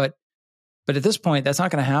involved there. But at this point, that's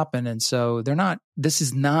not going to happen. And so this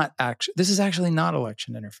is actually not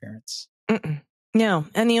election interference. Mm-mm. No.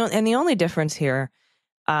 And the only difference here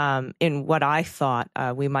in what I thought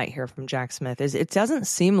we might hear from Jack Smith is it doesn't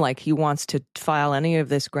seem like he wants to file any of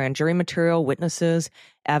this grand jury material, witnesses,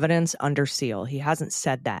 evidence under seal. He hasn't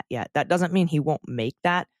said that yet. That doesn't mean he won't make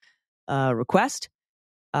that request.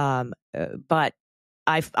 But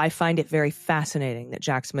I find it very fascinating that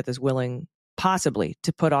Jack Smith is willing possibly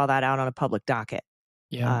to put all that out on a public docket.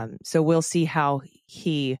 Yeah. So we'll see how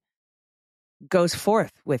he goes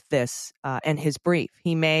forth with this and his brief.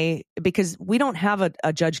 He may, because we don't have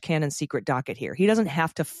a Judge Cannon secret docket here. He doesn't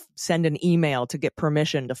have to send an email to get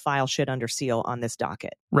permission to file shit under seal on this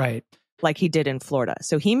docket. Right. Like he did in Florida.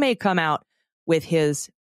 So he may come out with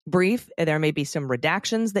his brief. There may be some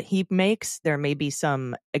redactions that he makes. There may be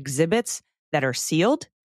some exhibits that are sealed.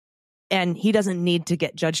 And he doesn't need to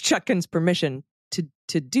get Judge Chutkan's permission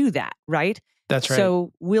to do that, right? That's right.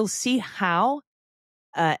 So we'll see how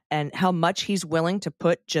and how much he's willing to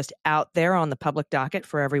put just out there on the public docket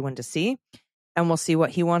for everyone to see. And we'll see what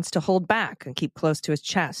he wants to hold back and keep close to his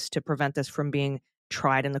chest to prevent this from being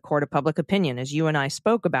tried in the court of public opinion. As you and I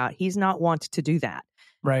spoke about, he's not want to do that.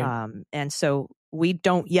 Right. And so we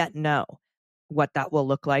don't yet know what that will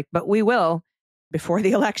look like, but we will before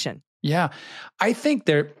the election. Yeah. I think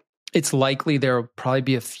it's likely there will probably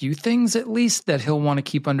be a few things at least that he'll want to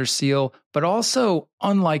keep under seal, but also,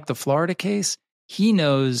 unlike the Florida case, he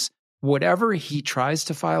knows whatever he tries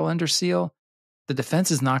to file under seal, the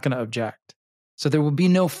defense is not going to object. So there will be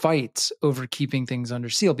no fights over keeping things under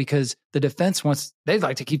seal because the defense they'd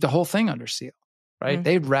like to keep the whole thing under seal, right? Mm-hmm.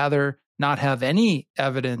 They'd rather not have any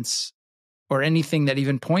evidence or anything that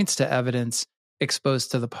even points to evidence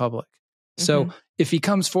exposed to the public. Mm-hmm. So if he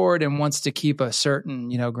comes forward and wants to keep a certain,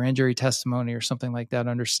 grand jury testimony or something like that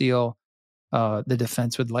under seal, the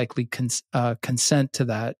defense would likely consent to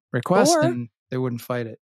that request and they wouldn't fight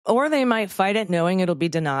it. Or they might fight it knowing it'll be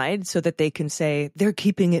denied so that they can say they're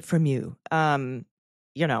keeping it from you. That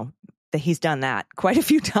he's done that quite a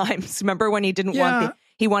few times. Remember when he didn't want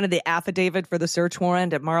he wanted the affidavit for the search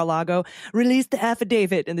warrant at Mar-a-Lago? Release the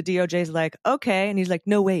affidavit. And the DOJ's like, okay. And he's like,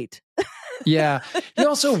 no, wait. Yeah. He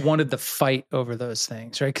also wanted the fight over those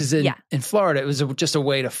things, right? Because in Florida, it was just a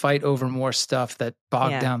way to fight over more stuff that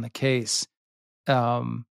bogged down the case.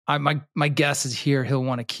 My guess is here he'll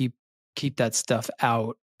want to keep that stuff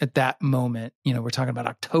out at that moment. We're talking about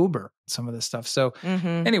October, some of this stuff. So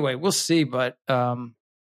anyway, we'll see. But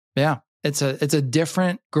it's a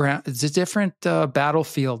different ground. It's a different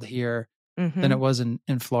battlefield here than it was in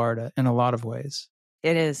Florida in a lot of ways.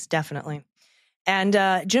 It is, definitely. And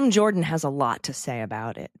Jim Jordan has a lot to say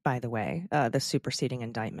about it, by the way, the superseding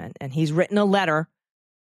indictment. And he's written a letter.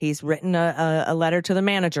 He's written a letter to the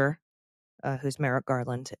manager, who's Merrick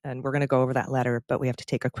Garland. And we're going to go over that letter, but we have to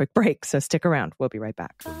take a quick break. So stick around. We'll be right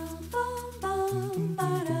back.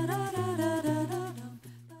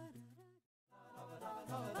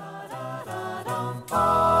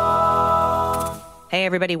 Hey,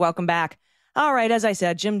 everybody. Welcome back. All right, as I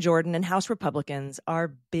said, Jim Jordan and House Republicans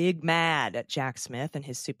are big mad at Jack Smith and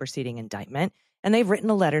his superseding indictment, and they've written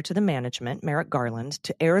a letter to the management, Merrick Garland,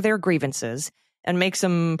 to air their grievances and make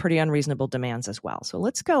some pretty unreasonable demands as well. So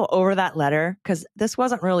let's go over that letter, because this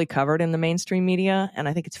wasn't really covered in the mainstream media, and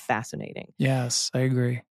I think it's fascinating. Yes, I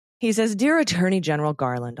agree. He says, Dear Attorney General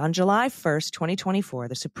Garland, on July 1st, 2024,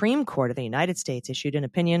 the Supreme Court of the United States issued an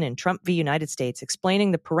opinion in Trump v. United States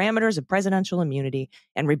explaining the parameters of presidential immunity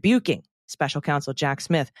and rebuking Special Counsel Jack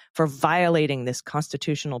Smith for violating this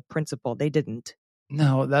constitutional principle. They didn't.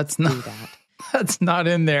 No, that's not. Do that. That's not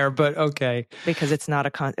in there, but okay. Because it's not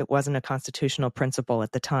it wasn't a constitutional principle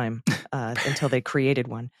at the time until they created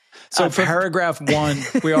one. So paragraph 1,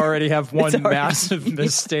 we already have one massive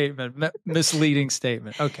misleading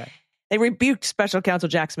statement. Okay. They rebuked Special Counsel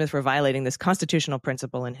Jack Smith for violating this constitutional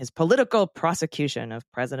principle in his political prosecution of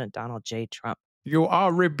President Donald J. Trump. You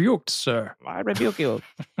are rebuked, sir. I rebuke you.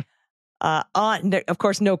 Of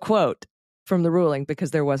course, no quote from the ruling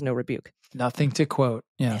because there was no rebuke. Nothing to quote.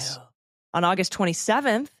 Yes. No. On August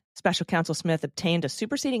 27th, Special Counsel Smith obtained a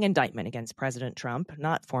superseding indictment against President Trump,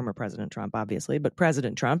 not former President Trump, obviously, but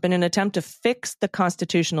President Trump, in an attempt to fix the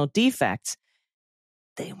constitutional defects.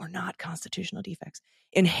 They were not constitutional defects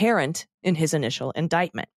inherent in his initial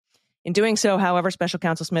indictment. In doing so, however, Special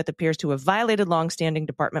Counsel Smith appears to have violated longstanding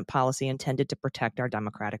department policy intended to protect our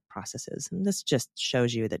democratic processes. And this just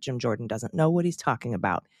shows you that Jim Jordan doesn't know what he's talking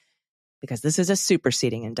about, because this is a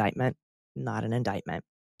superseding indictment, not an indictment.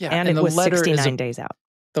 Yeah, and it was 69 days out.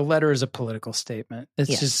 The letter is a political statement.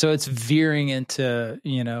 It's just so it's veering into,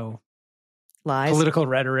 lies, political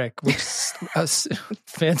rhetoric, which is a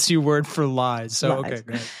fancy word for lies. So, lies. Okay,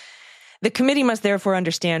 go ahead. The committee must therefore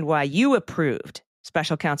understand why you approved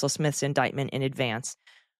Special Counsel Smith's indictment in advance,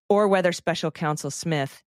 or whether Special Counsel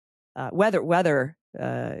Smith, whether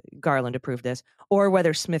Garland approved this, or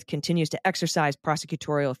whether Smith continues to exercise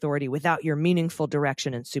prosecutorial authority without your meaningful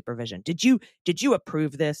direction and supervision. Did you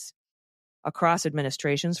approve this? Across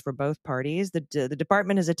administrations for both parties, the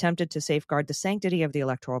department has attempted to safeguard the sanctity of the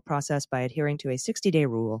electoral process by adhering to a 60-day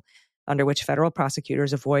rule under which federal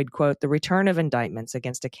prosecutors avoid, quote, the return of indictments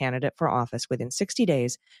against a candidate for office within 60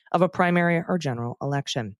 days of a primary or general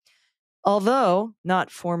election. Although not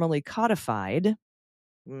formally codified,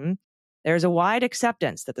 there's a wide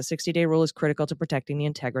acceptance that the 60-day rule is critical to protecting the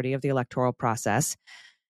integrity of the electoral process.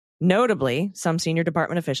 Notably, some senior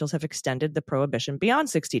department officials have extended the prohibition beyond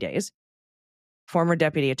 60 days. Former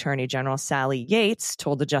Deputy Attorney General Sally Yates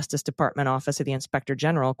told the Justice Department Office of the Inspector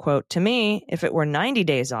General, quote, to me, if it were 90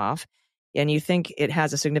 days off and you think it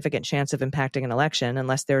has a significant chance of impacting an election,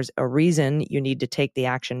 unless there's a reason you need to take the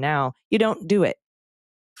action now, you don't do it.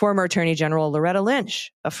 Former Attorney General Loretta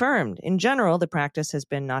Lynch affirmed, in general, the practice has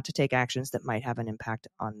been not to take actions that might have an impact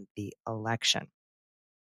on the election.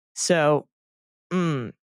 So,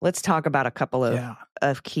 let's talk about a couple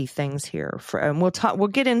of key things here. And we'll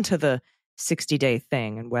get into the 60-day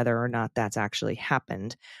thing and whether or not that's actually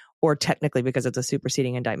happened, or technically, because it's a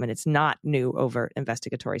superseding indictment, it's not new overt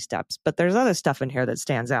investigatory steps. But there's other stuff in here that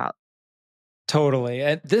stands out. Totally.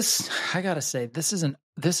 And this, I gotta say, this is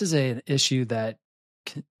an issue that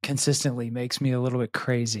consistently makes me a little bit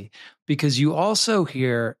crazy, because you also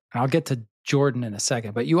hear, and I'll get to Jordan in a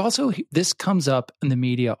second, but you also, this comes up in the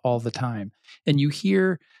media all the time, and you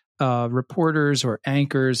hear reporters or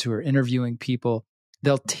anchors who are interviewing people.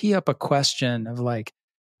 They'll tee up a question of like,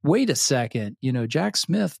 wait a second, Jack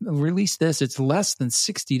Smith released this. It's less than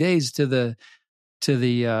 60 days to the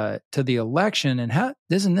election. And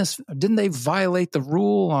didn't they violate the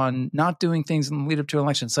rule on not doing things in the lead up to an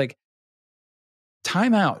election? It's like,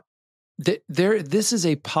 time out. This is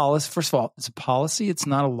a policy. First of all, it's a policy. It's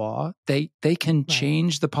not a law. They can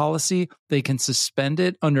change the policy. They can suspend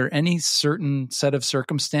it under any certain set of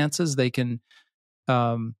circumstances. They can,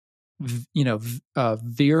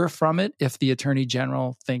 veer from it if the attorney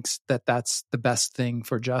general thinks that that's the best thing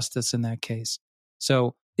for justice in that case.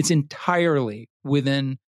 So it's entirely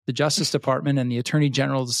within the Justice Department and the attorney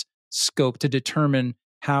general's scope to determine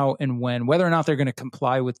how and when, whether or not they're going to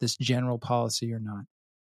comply with this general policy or not.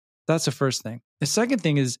 That's the first thing. The second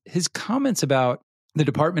thing is his comments about the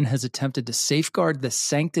department has attempted to safeguard the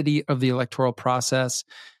sanctity of the electoral process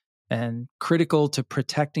and critical to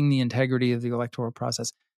protecting the integrity of the electoral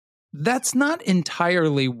process. That's not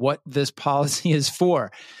entirely what this policy is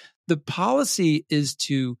for. The policy is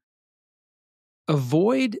to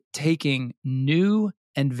avoid taking new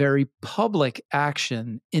and very public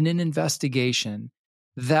action in an investigation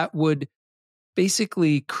that would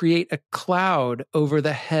basically create a cloud over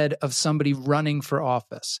the head of somebody running for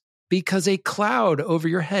office, because a cloud over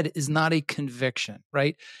your head is not a conviction,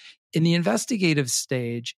 right? In the investigative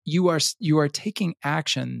stage, you are taking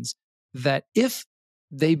actions that, if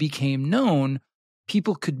they became known,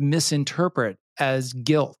 people could misinterpret as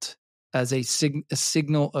guilt, as a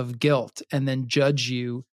signal of guilt, and then judge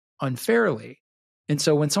you unfairly. And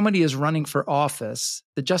so when somebody is running for office,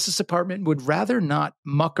 the Justice Department would rather not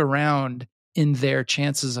muck around in their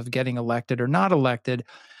chances of getting elected or not elected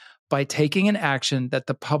by taking an action that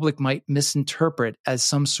the public might misinterpret as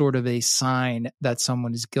some sort of a sign that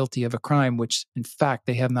someone is guilty of a crime, which in fact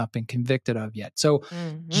they have not been convicted of yet. So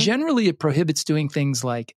generally it prohibits doing things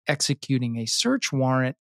like executing a search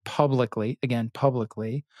warrant publicly,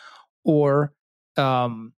 or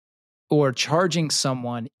charging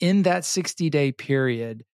someone in that 60-day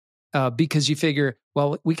period because you figure,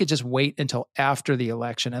 well, we could just wait until after the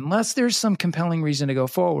election. Unless there's some compelling reason to go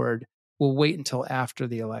forward, we'll wait until after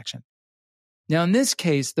the election. Now, in this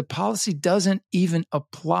case, the policy doesn't even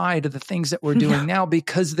apply to the things that we're doing now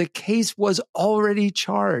because the case was already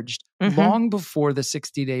charged long before the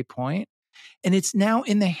 60-day point. And it's now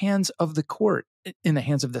in the hands of the court, in the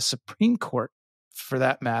hands of the Supreme Court, for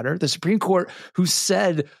that matter. The Supreme Court who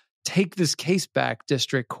said, take this case back,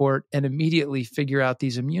 district court, and immediately figure out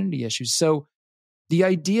these immunity issues. So the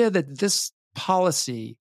idea that this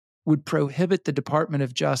policy would prohibit the Department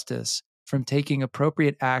of Justice from taking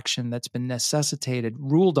appropriate action that's been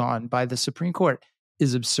ruled on by the Supreme Court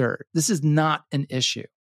is absurd. This is not an issue.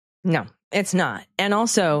 No, it's not. And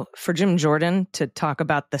also for Jim Jordan to talk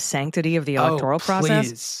about the sanctity of the electoral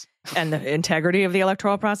process and the integrity of the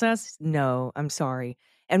electoral process. No, I'm sorry.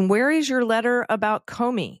 And where is your letter about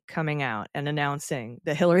Comey coming out and announcing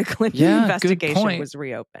the Hillary Clinton investigation was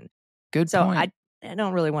reopened? Good point. So I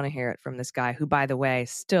don't really want to hear it from this guy who, by the way,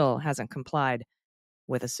 still hasn't complied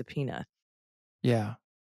with a subpoena. Yeah.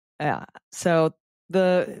 So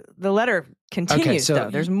the letter continues, though.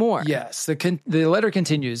 There's more. Yes. The letter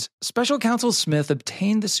continues. Special Counsel Smith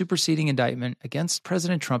obtained the superseding indictment against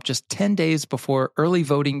President Trump just 10 days before early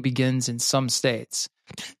voting begins in some states.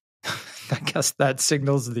 I guess that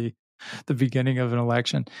signals the beginning of an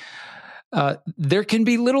election. There can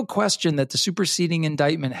be little question that the superseding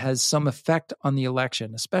indictment has some effect on the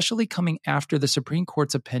election, especially coming after the Supreme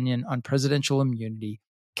Court's opinion on presidential immunity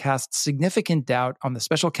casts significant doubt on the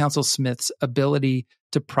Special Counsel Smith's ability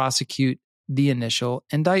to prosecute the initial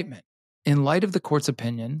indictment. In light of the court's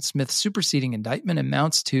opinion, Smith's superseding indictment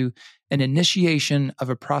amounts to an initiation of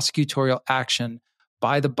a prosecutorial action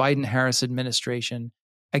by the Biden-Harris administration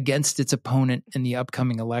against its opponent in the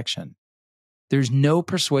upcoming election. There's no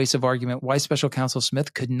persuasive argument why Special Counsel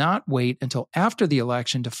Smith could not wait until after the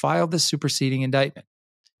election to file the superseding indictment.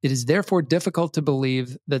 It is therefore difficult to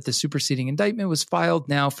believe that the superseding indictment was filed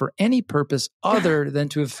now for any purpose other than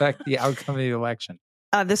to affect the outcome of the election.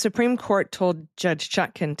 The Supreme Court told Judge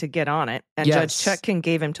Chutkan to get on it, and Judge Chutkan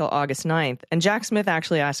gave him till August 9th. And Jack Smith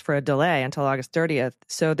actually asked for a delay until August 30th.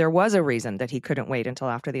 So there was a reason that he couldn't wait until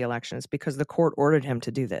after the elections because the court ordered him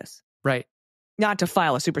to do this. Right. Not to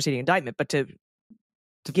file a superseding indictment, but to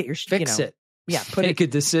get your fix it. Yeah, make a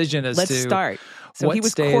decision as to start. So what he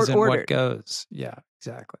was stays and court-ordered. what goes. Yeah,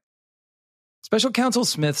 exactly. Special Counsel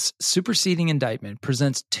Smith's superseding indictment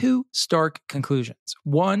presents two stark conclusions.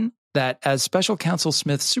 One, that as Special Counsel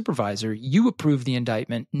Smith's supervisor, you approve the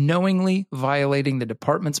indictment, knowingly violating the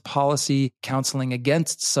department's policy counseling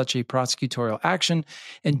against such a prosecutorial action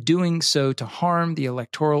and doing so to harm the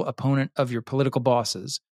electoral opponent of your political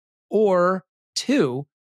bosses. Or two,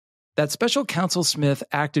 that Special Counsel Smith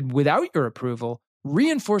acted without your approval,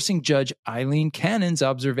 reinforcing Judge Eileen Cannon's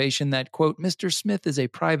observation that, quote, Mr. Smith is a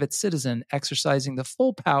private citizen exercising the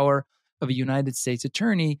full power of a United States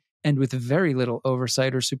attorney and with very little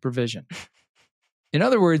oversight or supervision. In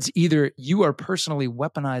other words, either you are personally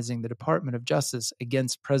weaponizing the Department of Justice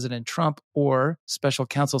against President Trump, or Special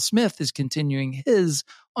Counsel Smith is continuing his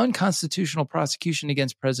unconstitutional prosecution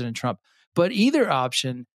against President Trump. But either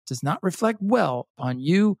option does not reflect well on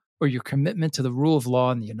you or your commitment to the rule of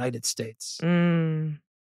law in the United States.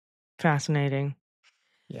 Fascinating.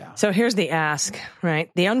 Yeah. So here's the ask, right?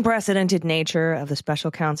 The unprecedented nature of the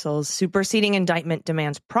special counsel's superseding indictment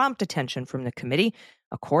demands prompt attention from the committee.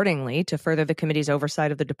 Accordingly, to further the committee's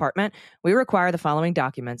oversight of the department, we require the following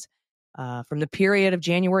documents from the period of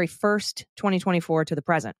January 1st, 2024 to the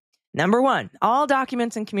present. Number one, all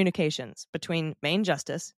documents and communications between Main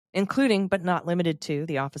Justice, including but not limited to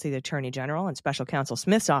the Office of the Attorney General and Special Counsel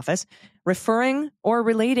Smith's office, referring or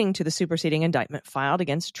relating to the superseding indictment filed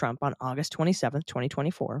against Trump on August 27th,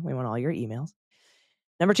 2024. We want all your emails.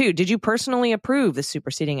 Number two, did you personally approve the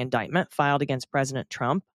superseding indictment filed against President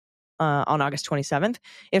Trump on August 27th?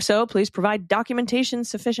 If so, please provide documentation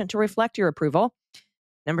sufficient to reflect your approval.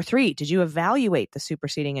 Number three, did you evaluate the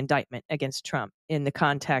superseding indictment against Trump in the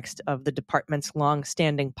context of the department's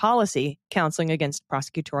long-standing policy counseling against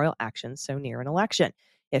prosecutorial actions so near an election?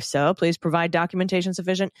 If so, please provide documentation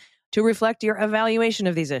sufficient to reflect your evaluation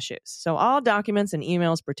of these issues. So all documents and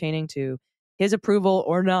emails pertaining to his approval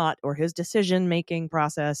or not, or his decision-making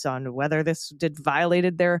process on whether this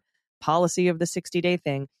violated their policy of the 60-day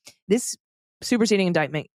thing. This superseding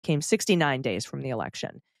indictment came 69 days from the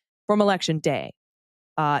election, from election day.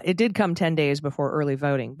 It did come 10 days before early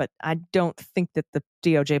voting, but I don't think that the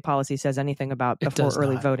DOJ policy says anything about before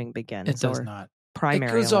early voting begins. It does not.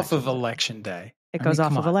 Primary It goes off of election day. It goes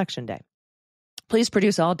off of Election Day. Please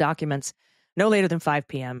produce all documents no later than 5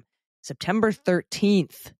 p.m. September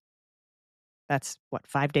 13th. That's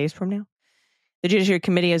 5 days from now? The Judiciary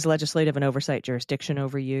Committee has legislative and oversight jurisdiction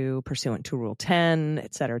over you pursuant to Rule 10,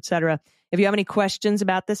 et cetera, et cetera. If you have any questions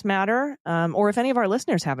about this matter, or if any of our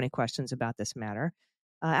listeners have any questions about this matter,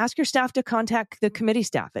 ask your staff to contact the committee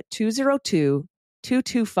staff at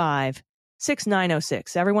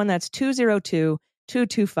 202-225-6906. Everyone, that's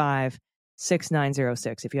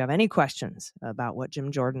 202-225-6906 if you have any questions about what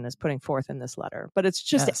Jim Jordan is putting forth in this letter. But it's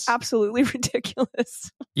just absolutely ridiculous.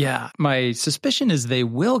 Yeah, my suspicion is they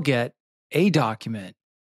will get a document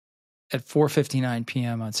at 4:59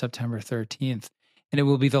 p.m. on September 13th. And it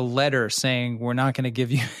will be the letter saying, we're not going to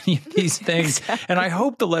give you any of these things. Exactly. And I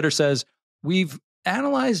hope the letter says, we've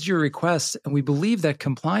analyzed your request and we believe that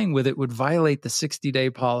complying with it would violate the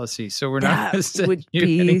 60-day policy. So we're not going to send you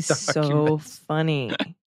any documents. That would be so funny.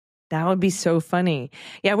 That would be so funny.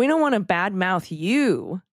 Yeah, we don't want to badmouth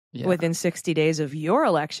you within 60 days of your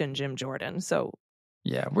election, Jim Jordan. So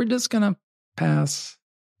yeah, we're just going to pass.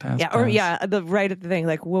 The right at the thing,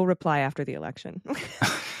 like we'll reply after the election.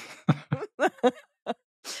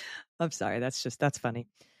 I'm sorry. That's funny.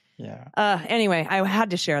 Yeah. Anyway, I had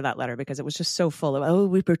to share that letter because it was just so full of,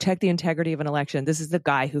 we protect the integrity of an election. This is the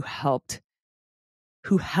guy who helped the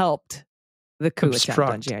coup attempt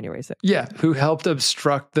on January 6th. Yeah. Who helped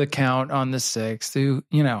obstruct the count on the 6th. Who,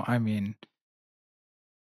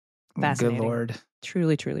 fascinating. Good Lord.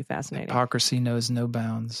 Truly, truly fascinating. Hypocrisy knows no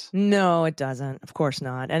bounds. No, it doesn't. Of course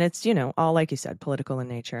not. And it's, all, like you said, political in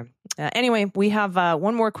nature. Anyway, we have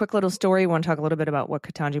one more quick little story. We want to talk a little bit about what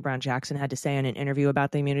Ketanji Brown Jackson had to say in an interview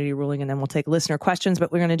about the immunity ruling, and then we'll take listener questions.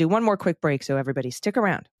 But we're going to do one more quick break, so everybody stick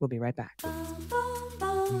around. We'll be right back.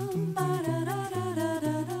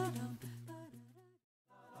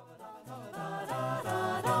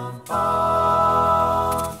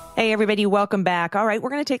 Hey, everybody, welcome back. All right,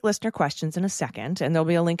 we're going to take listener questions in a second, and there'll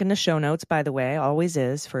be a link in the show notes, by the way, always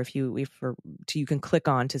is, you can click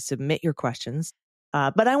on to submit your questions.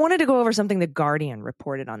 But I wanted to go over something The Guardian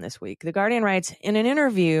reported on this week. The Guardian writes, in an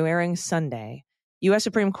interview airing Sunday, U.S.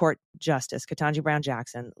 Supreme Court Justice Ketanji Brown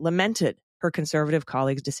Jackson lamented her conservative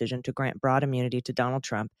colleague's decision to grant broad immunity to Donald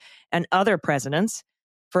Trump and other presidents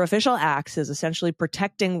for official acts as essentially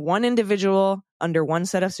protecting one individual under one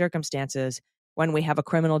set of circumstances when we have a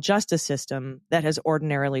criminal justice system that has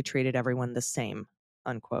ordinarily treated everyone the same,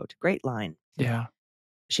 unquote. Great line. Yeah.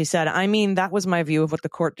 She said, that was my view of what the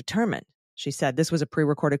court determined. She said this was a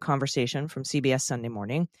pre-recorded conversation from CBS Sunday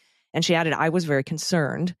Morning. And she added, I was very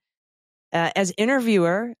concerned. As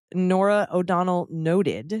interviewer Nora O'Donnell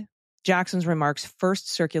noted, Jackson's remarks, first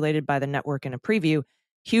circulated by the network in a preview,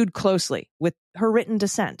 hewed closely with her written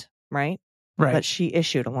dissent, right? That she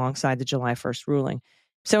issued alongside the July 1st ruling.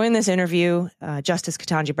 So in this interview, Justice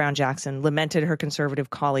Ketanji Brown Jackson lamented her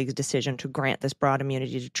conservative colleague's decision to grant this broad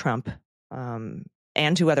immunity to Trump and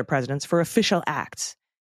to other presidents for official acts.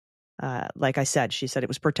 Like I said, she said it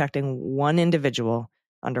was protecting one individual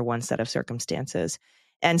under one set of circumstances.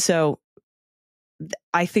 And so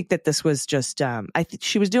I think that this was just,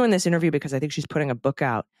 she was doing this interview because I think she's putting a book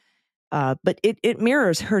out. But it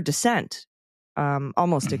mirrors her dissent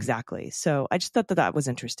almost exactly. So I just thought that was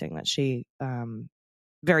interesting that she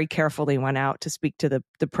very carefully went out to speak to the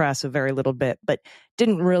press a very little bit, but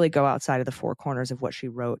didn't really go outside of the four corners of what she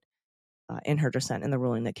wrote in her dissent in the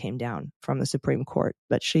ruling that came down from the Supreme Court.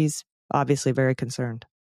 But she's obviously very concerned.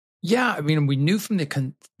 Yeah, we knew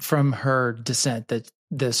from her dissent that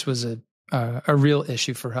this was a real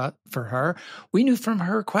issue for her. We knew from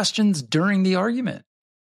her questions during the argument,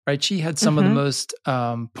 right? She had some of the most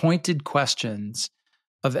pointed questions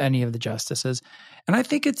of any of the justices. And I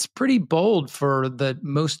think it's pretty bold for the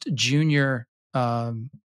most junior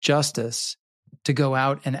justice to go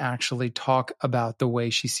out and actually talk about the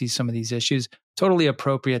way she sees some of these issues. Totally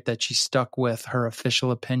appropriate that she stuck with her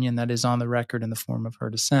official opinion that is on the record in the form of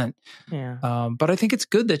her dissent. Yeah. But I think it's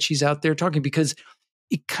good that she's out there talking, because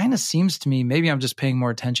it kind of seems to me, maybe I'm just paying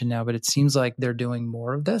more attention now, but it seems like they're doing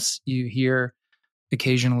more of this.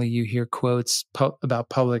 Occasionally you hear quotes about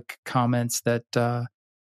public comments that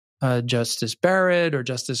Justice Barrett or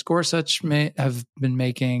Justice Gorsuch may have been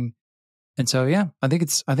making. And so, yeah, I think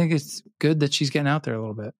it's good that she's getting out there a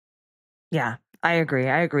little bit. Yeah, I agree.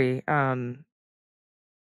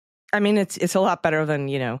 It's a lot better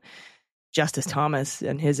than, Justice Thomas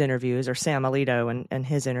and his interviews, or Sam Alito and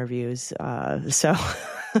his interviews. So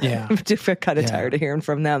yeah, I'm kind of tired of hearing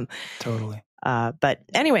from them. Totally. But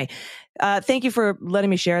anyway, thank you for letting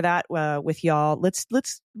me share that with y'all. Let's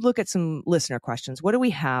look at some listener questions. What do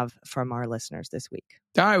we have from our listeners this week?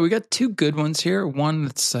 All right, we got two good ones here. One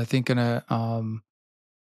that's I think gonna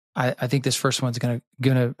I think this first one's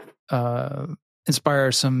gonna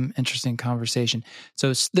inspire some interesting conversation.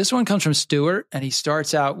 So this one comes from Stuart, and he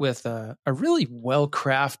starts out with a really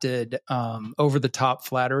well-crafted, over-the-top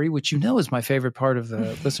flattery, which is my favorite part of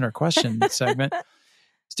the listener question segment.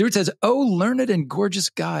 Stuart says, "Oh, learned and gorgeous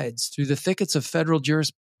guides through the thickets of federal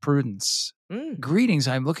jurisprudence. Greetings.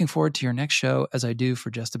 I'm looking forward to your next show, as I do for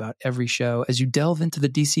just about every show, as you delve into the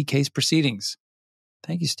DC case proceedings."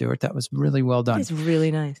 Thank you, Stuart. That was really well done. It's really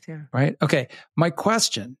nice, yeah. Right? Okay. My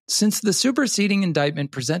question, since the superseding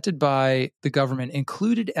indictment presented by the government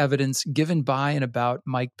included evidence given by and about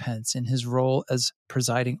Mike Pence in his role as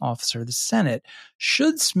presiding officer of the Senate,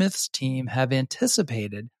 should Smith's team have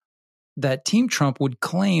anticipated that Team Trump would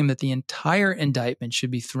claim that the entire indictment should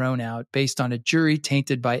be thrown out based on a jury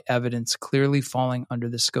tainted by evidence clearly falling under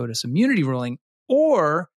the SCOTUS immunity ruling?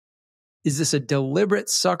 Or is this a deliberate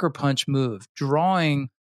sucker punch move, drawing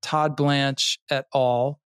Todd Blanche et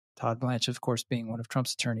al., Todd Blanche, of course, being one of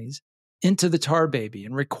Trump's attorneys, into the tar baby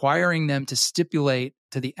and requiring them to stipulate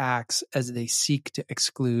to the acts as they seek to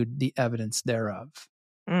exclude the evidence thereof?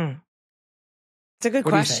 It's a good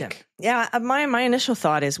question. Yeah, my initial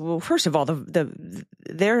thought is, well, first of all,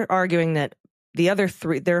 they're arguing that the other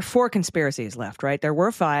three, there are 4 conspiracies left, right? There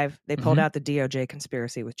were 5. They pulled out the DOJ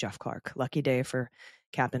conspiracy with Jeff Clark. Lucky day for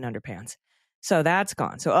Captain Underpants. So that's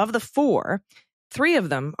gone. So of the 4, 3 of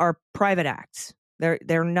them are private acts.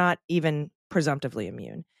 They're not even presumptively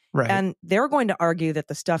immune. Right. And they're going to argue that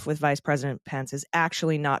the stuff with Vice President Pence is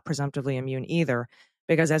actually not presumptively immune either,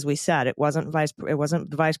 because as we said, it wasn't the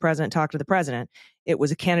vice president talking to the president. It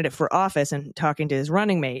was a candidate for office and talking to his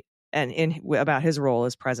running mate and about his role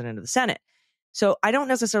as president of the Senate. So I don't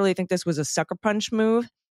necessarily think this was a sucker punch move.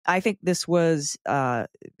 I think this was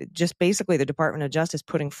just basically the Department of Justice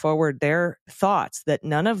putting forward their thoughts that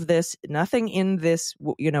nothing in this,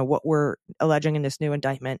 what we're alleging in this new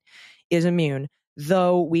indictment is immune,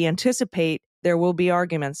 though we anticipate there will be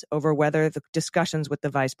arguments over whether the discussions with the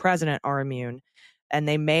vice president are immune, and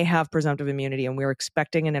they may have presumptive immunity, and we're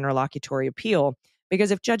expecting an interlocutory appeal, because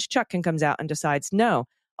if Judge Chutkan comes out and decides, no,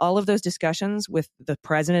 all of those discussions with the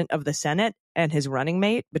president of the Senate and his running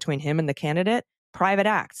mate, between him and the candidate, private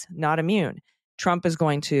acts, not immune, Trump is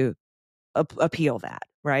going to appeal that,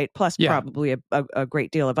 right? Plus probably a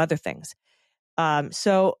great deal of other things.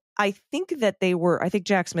 So I think I think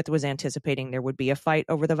Jack Smith was anticipating there would be a fight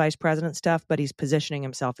over the vice president stuff, but he's positioning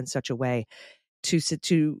himself in such a way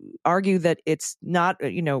to argue that it's not,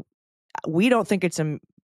 we don't think it's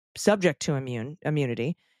subject to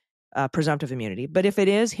immunity, presumptive immunity. But if it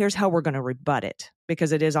is, here's how we're going to rebut it,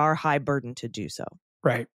 because it is our high burden to do so.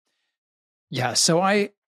 Right. Yeah. So I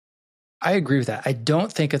agree with that. I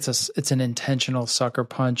don't think it's an intentional sucker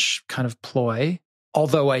punch kind of ploy,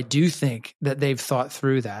 although I do think that they've thought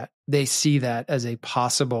through that. They see that as a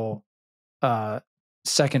possible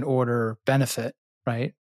second order benefit,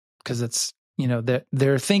 right? Because it's,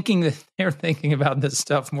 they're thinking about this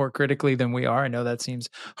stuff more critically than we are. I know that seems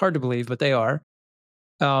hard to believe, but they are.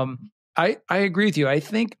 I agree with you. I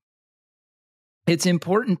think it's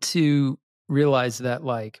important to realize that,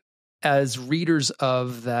 like, as readers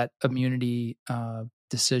of that immunity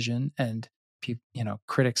decision and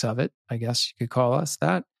critics of it, I guess you could call us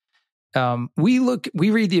that. We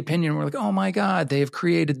read the opinion, and we're like, oh my God, they have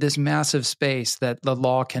created this massive space that the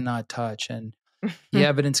law cannot touch, and the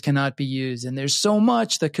evidence cannot be used. And there's so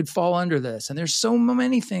much that could fall under this. And there's so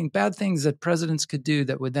many bad things that presidents could do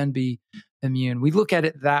that would then be immune. We look at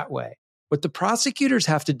it that way. What the prosecutors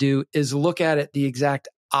have to do is look at it the exact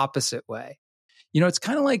opposite way. It's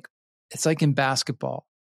kind of like, it's like in basketball.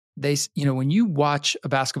 When you watch a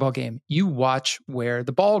basketball game, you watch where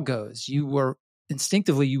the ball goes. You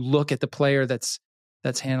look at the player that's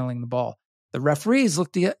handling the ball. The referees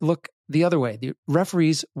look the other way. The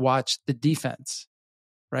referees watch the defense,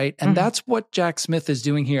 right? And that's what Jack Smith is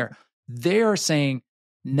doing here. They are saying,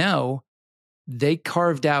 no, they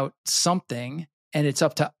carved out something, and it's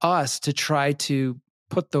up to us to try to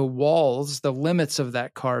put the limits of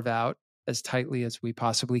that carve out as tightly as we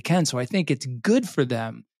possibly can. So I think it's good for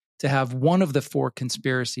them to have one of the 4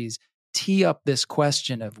 conspiracies tee up this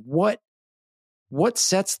question of what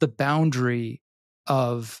sets the boundary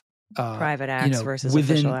of private acts versus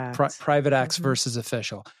official acts. Private acts versus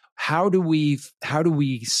official. How do we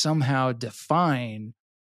somehow define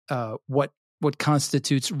what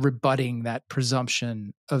constitutes rebutting that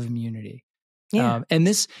presumption of immunity? Yeah. And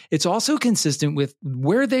it's also consistent with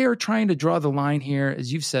where they are trying to draw the line here,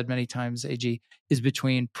 as you've said many times, AG, is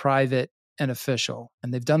between private and official.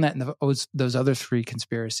 And they've done that in those other three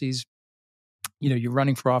conspiracies. You're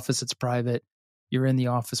running for office, it's private. You're in the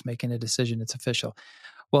office making a decision, it's official.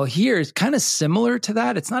 Well, here it's kind of similar to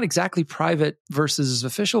that. It's not exactly private versus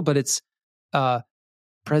official, but it's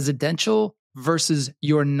presidential versus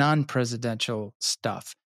your non-presidential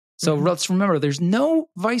stuff. So let's remember, there's no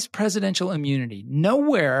vice presidential immunity.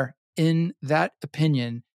 Nowhere in that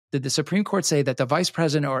opinion did the Supreme Court say that the vice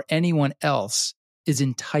president or anyone else is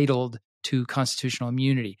entitled to constitutional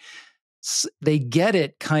immunity. They get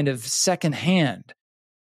it kind of secondhand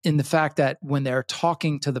in the fact that when they're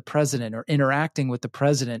talking to the president or interacting with the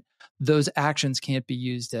president, those actions can't be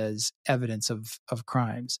used as evidence of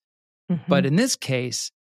crimes. But in this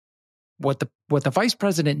case, what the vice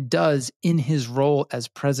president does in his role as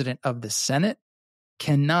president of the Senate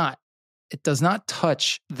does not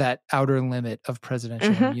touch that outer limit of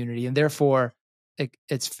presidential immunity, and therefore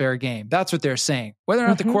it's fair game. That's what they're saying. Whether or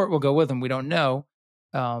not the court will go with them, we don't know.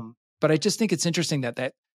 But I just think it's interesting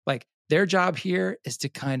that like their job here is to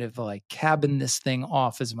kind of like cabin this thing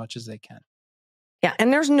off as much as they can. Yeah,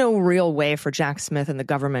 and there's no real way for Jack Smith and the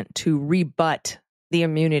government to rebut the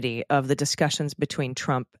immunity of the discussions between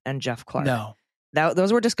Trump and Jeff Clark. No.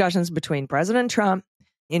 Those were discussions between President Trump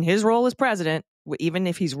in his role as president, even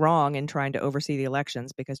if he's wrong in trying to oversee the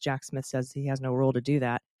elections, because Jack Smith says he has no role to do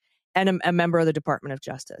that, and a member of the Department of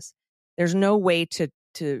Justice. There's no way to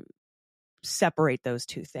separate those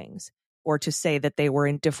two things or to say that they were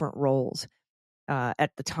in different roles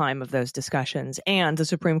at the time of those discussions. And the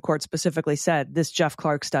Supreme Court specifically said this Jeff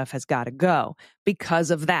Clark stuff has got to go because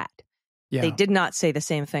of that. Yeah. They did not say the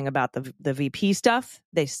same thing about the VP stuff.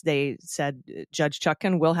 They said Judge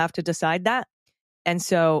Chutkan will have to decide that. And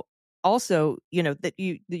so also, that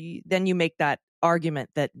then you make that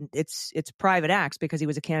argument that it's private acts because he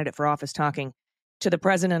was a candidate for office talking to the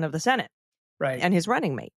president of the Senate, right, and his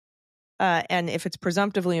running mate. And if it's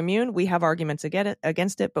presumptively immune, we have arguments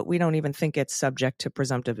against it, but we don't even think it's subject to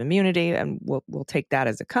presumptive immunity, and we'll take that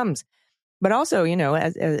as it comes. But also,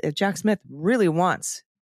 as Jack Smith really wants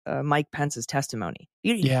Mike Pence's testimony.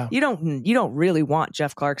 You don't really want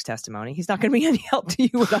Jeff Clark's testimony. He's not going to be any help to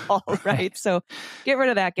you at all, right? So get rid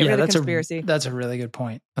of that. Get rid of the conspiracy. That's a really good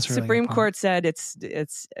point. Supreme Court said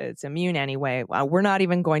it's immune anyway. We're not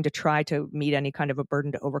even going to try to meet any kind of a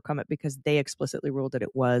burden to overcome it because they explicitly ruled that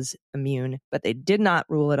it was immune, but they did not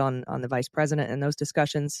rule it on the vice president in those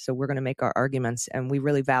discussions. So we're going to make our arguments, and we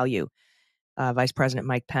really value Vice President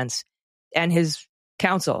Mike Pence and his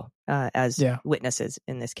counsel as witnesses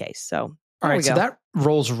in this case. So, all right. So that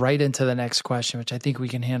rolls right into the next question, which I think we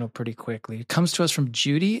can handle pretty quickly. It comes to us from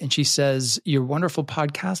Judy, and she says, "Your wonderful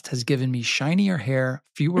podcast has given me shinier hair,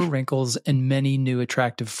 fewer wrinkles, and many new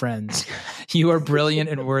attractive friends. You are brilliant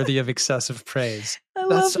and worthy of excessive praise."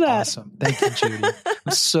 That's awesome. Thank you, Judy.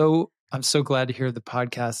 I'm so glad to hear the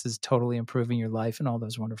podcast is totally improving your life in all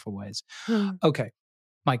those wonderful ways. Okay.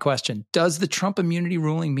 My question, does the Trump immunity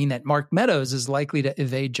ruling mean that Mark Meadows is likely to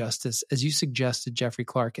evade justice, as you suggested Jeffrey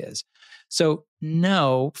Clark is? So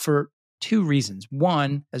no, for two reasons.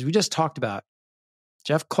 One, as we just talked about,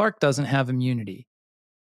 Jeff Clark doesn't have immunity.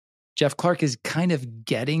 Jeff Clark is kind of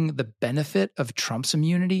getting the benefit of Trump's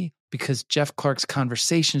immunity because Jeff Clark's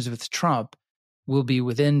conversations with Trump will be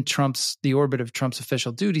within the orbit of Trump's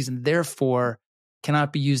official duties, and therefore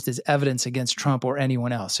cannot be used as evidence against Trump or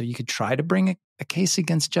anyone else. So you could try to bring a case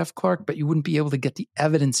against Jeff Clark, but you wouldn't be able to get the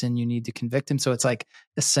evidence in you need to convict him. So it's like,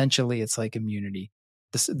 essentially, it's like immunity.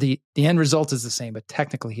 The end result is the same, but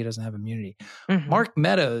technically he doesn't have immunity. Mark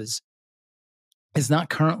Meadows is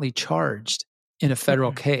not currently charged in a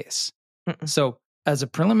federal case. So as a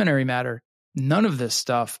preliminary matter, none of this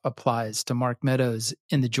stuff applies to Mark Meadows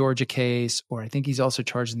in the Georgia case, or I think he's also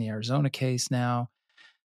charged in the Arizona case now.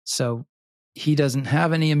 So he doesn't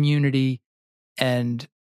have any immunity. And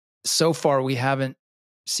so far, we haven't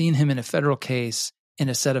seen him in a federal case in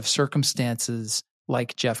a set of circumstances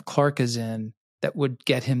like Jeff Clark is in that would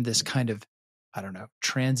get him this kind of, I don't know,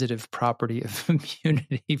 transitive property of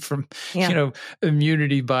immunity from,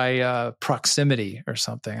 immunity by proximity or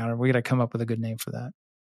something. I don't know. We got to come up with a good name for that.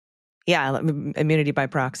 Yeah. Immunity by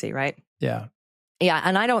proxy, right? Yeah. Yeah.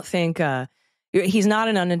 And I don't think he's not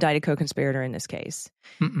an unindicted co-conspirator in this case.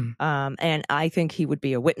 And I think he would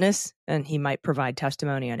be a witness and he might provide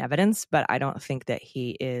testimony and evidence, but I don't think that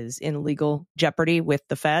he is in legal jeopardy with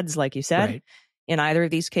the feds, like you said, in either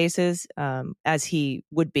of these cases, as he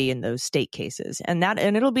would be in those state cases. And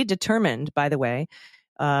it'll be determined, by the way,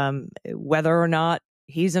 whether or not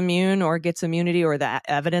he's immune or gets immunity, or the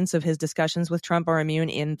evidence of his discussions with Trump are immune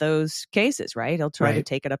in those cases, right? He'll try to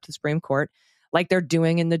take it up to the Supreme Court, like they're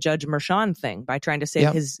doing in the Judge Merchan thing, by trying to say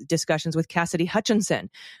his discussions with Cassidy Hutchinson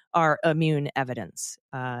are immune evidence.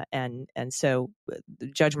 And so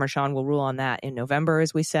Judge Merchan will rule on that in November,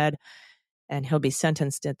 as we said, and he'll be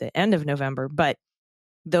sentenced at the end of November. But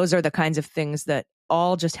those are the kinds of things that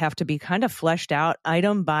all just have to be kind of fleshed out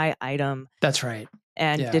item by item. That's right.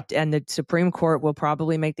 And the Supreme Court will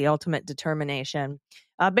probably make the ultimate determination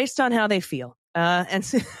based on how they feel, and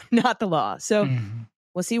not the law. So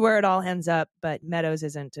we'll see where it all ends up. But Meadows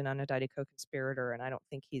isn't an unindicted co-conspirator, and I don't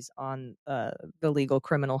think he's on the legal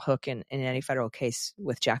criminal hook in any federal case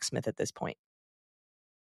with Jack Smith at this point.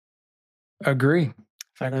 Agree.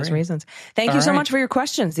 For those reasons. Thank you so much for your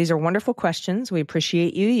questions. These are wonderful questions. We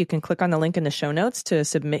appreciate you. You can click on the link in the show notes to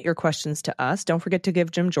submit your questions to us. Don't forget to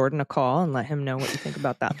give Jim Jordan a call and let him know what you think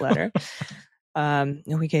about that letter.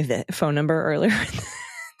 We gave the phone number earlier in the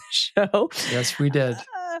show. Yes, we did.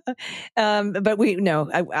 But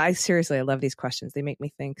I seriously, I love these questions. They make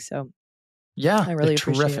me think. So yeah, I really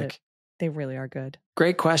appreciate terrific. It. They really are good.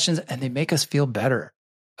 Great questions, and they make us feel better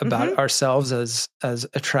about ourselves as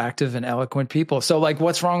attractive and eloquent people. So like,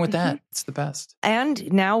 what's wrong with that? It's the best.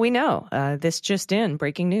 And now we know, this just in,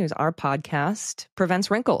 breaking news, our podcast prevents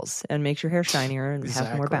wrinkles and makes your hair shinier and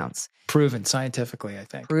have more bounce. Proven scientifically, I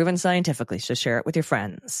think. Proven scientifically. So share it with your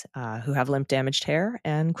friends who have limp damaged hair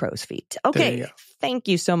and crow's feet. Okay. Thank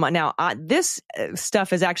you so much. Now, this stuff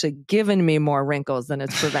has actually given me more wrinkles than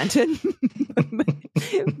it's prevented.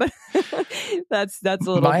 but that's a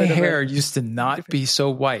little my bit hair used to not be so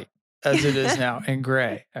white as it is now and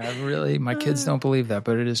gray. My kids don't believe that,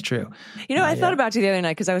 but it is true. I thought about you the other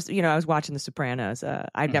night because I was watching The Sopranos.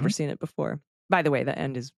 I'd never seen it before. By the way, the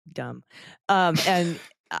end is dumb. And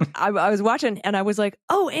I was watching and I was like,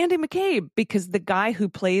 oh, Andy McCabe, because the guy who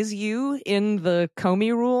plays you in the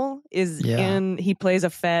Comey Rule he plays a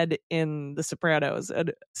Fed in The Sopranos.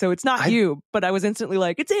 And so it's not you, but I was instantly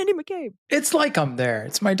like, it's Andy McCabe. It's like I'm there.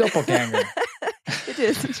 It's my doppelganger. It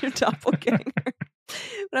is. It's your doppelganger.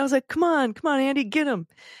 But I was like, come on, Andy, get him.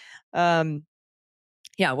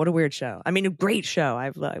 Yeah, what a weird show. I mean, a great show.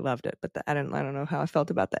 I loved it, but I don't know how I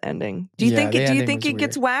felt about the ending. Do you think he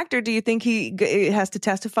gets whacked, or do you think he has to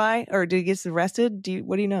testify, or do he gets arrested?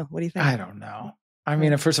 What do you know? What do you think? I don't know. I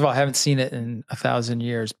mean, first of all, I haven't seen it in 1,000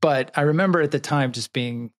 years, but I remember at the time just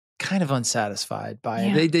being kind of unsatisfied by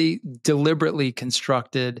it. They deliberately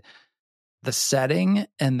constructed the setting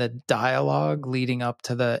and the dialogue leading up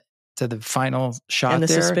to the final shot and the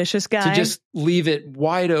there, suspicious guy, to just leave it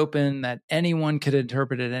wide open that anyone could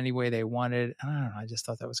interpret it any way they wanted. I don't know. I just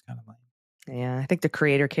thought that was kind of lame. Yeah, I think the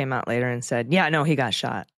creator came out later and said, "Yeah, no, he got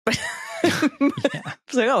shot."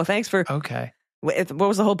 It's like, oh, thanks for okay. What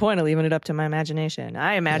was the whole point of leaving it up to my imagination?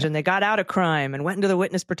 I imagine they got out of crime and went into the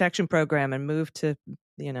witness protection program and moved to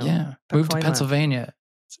moved to Pennsylvania,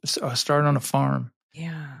 started on a farm.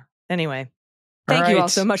 Yeah. Anyway. Thank you all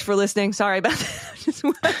so much for listening. Sorry about that. Just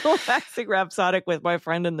waxing rhapsodic with my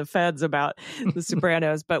friend in the feds about The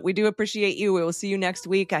Sopranos, but we do appreciate you. We will see you next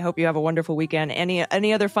week. I hope you have a wonderful weekend.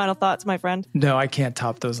 Any other final thoughts, my friend? No, I can't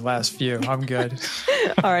top those last few. I'm good.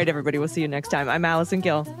 All right, everybody. We'll see you next time. I'm Allison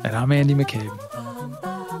Gill. And I'm Andy McCabe.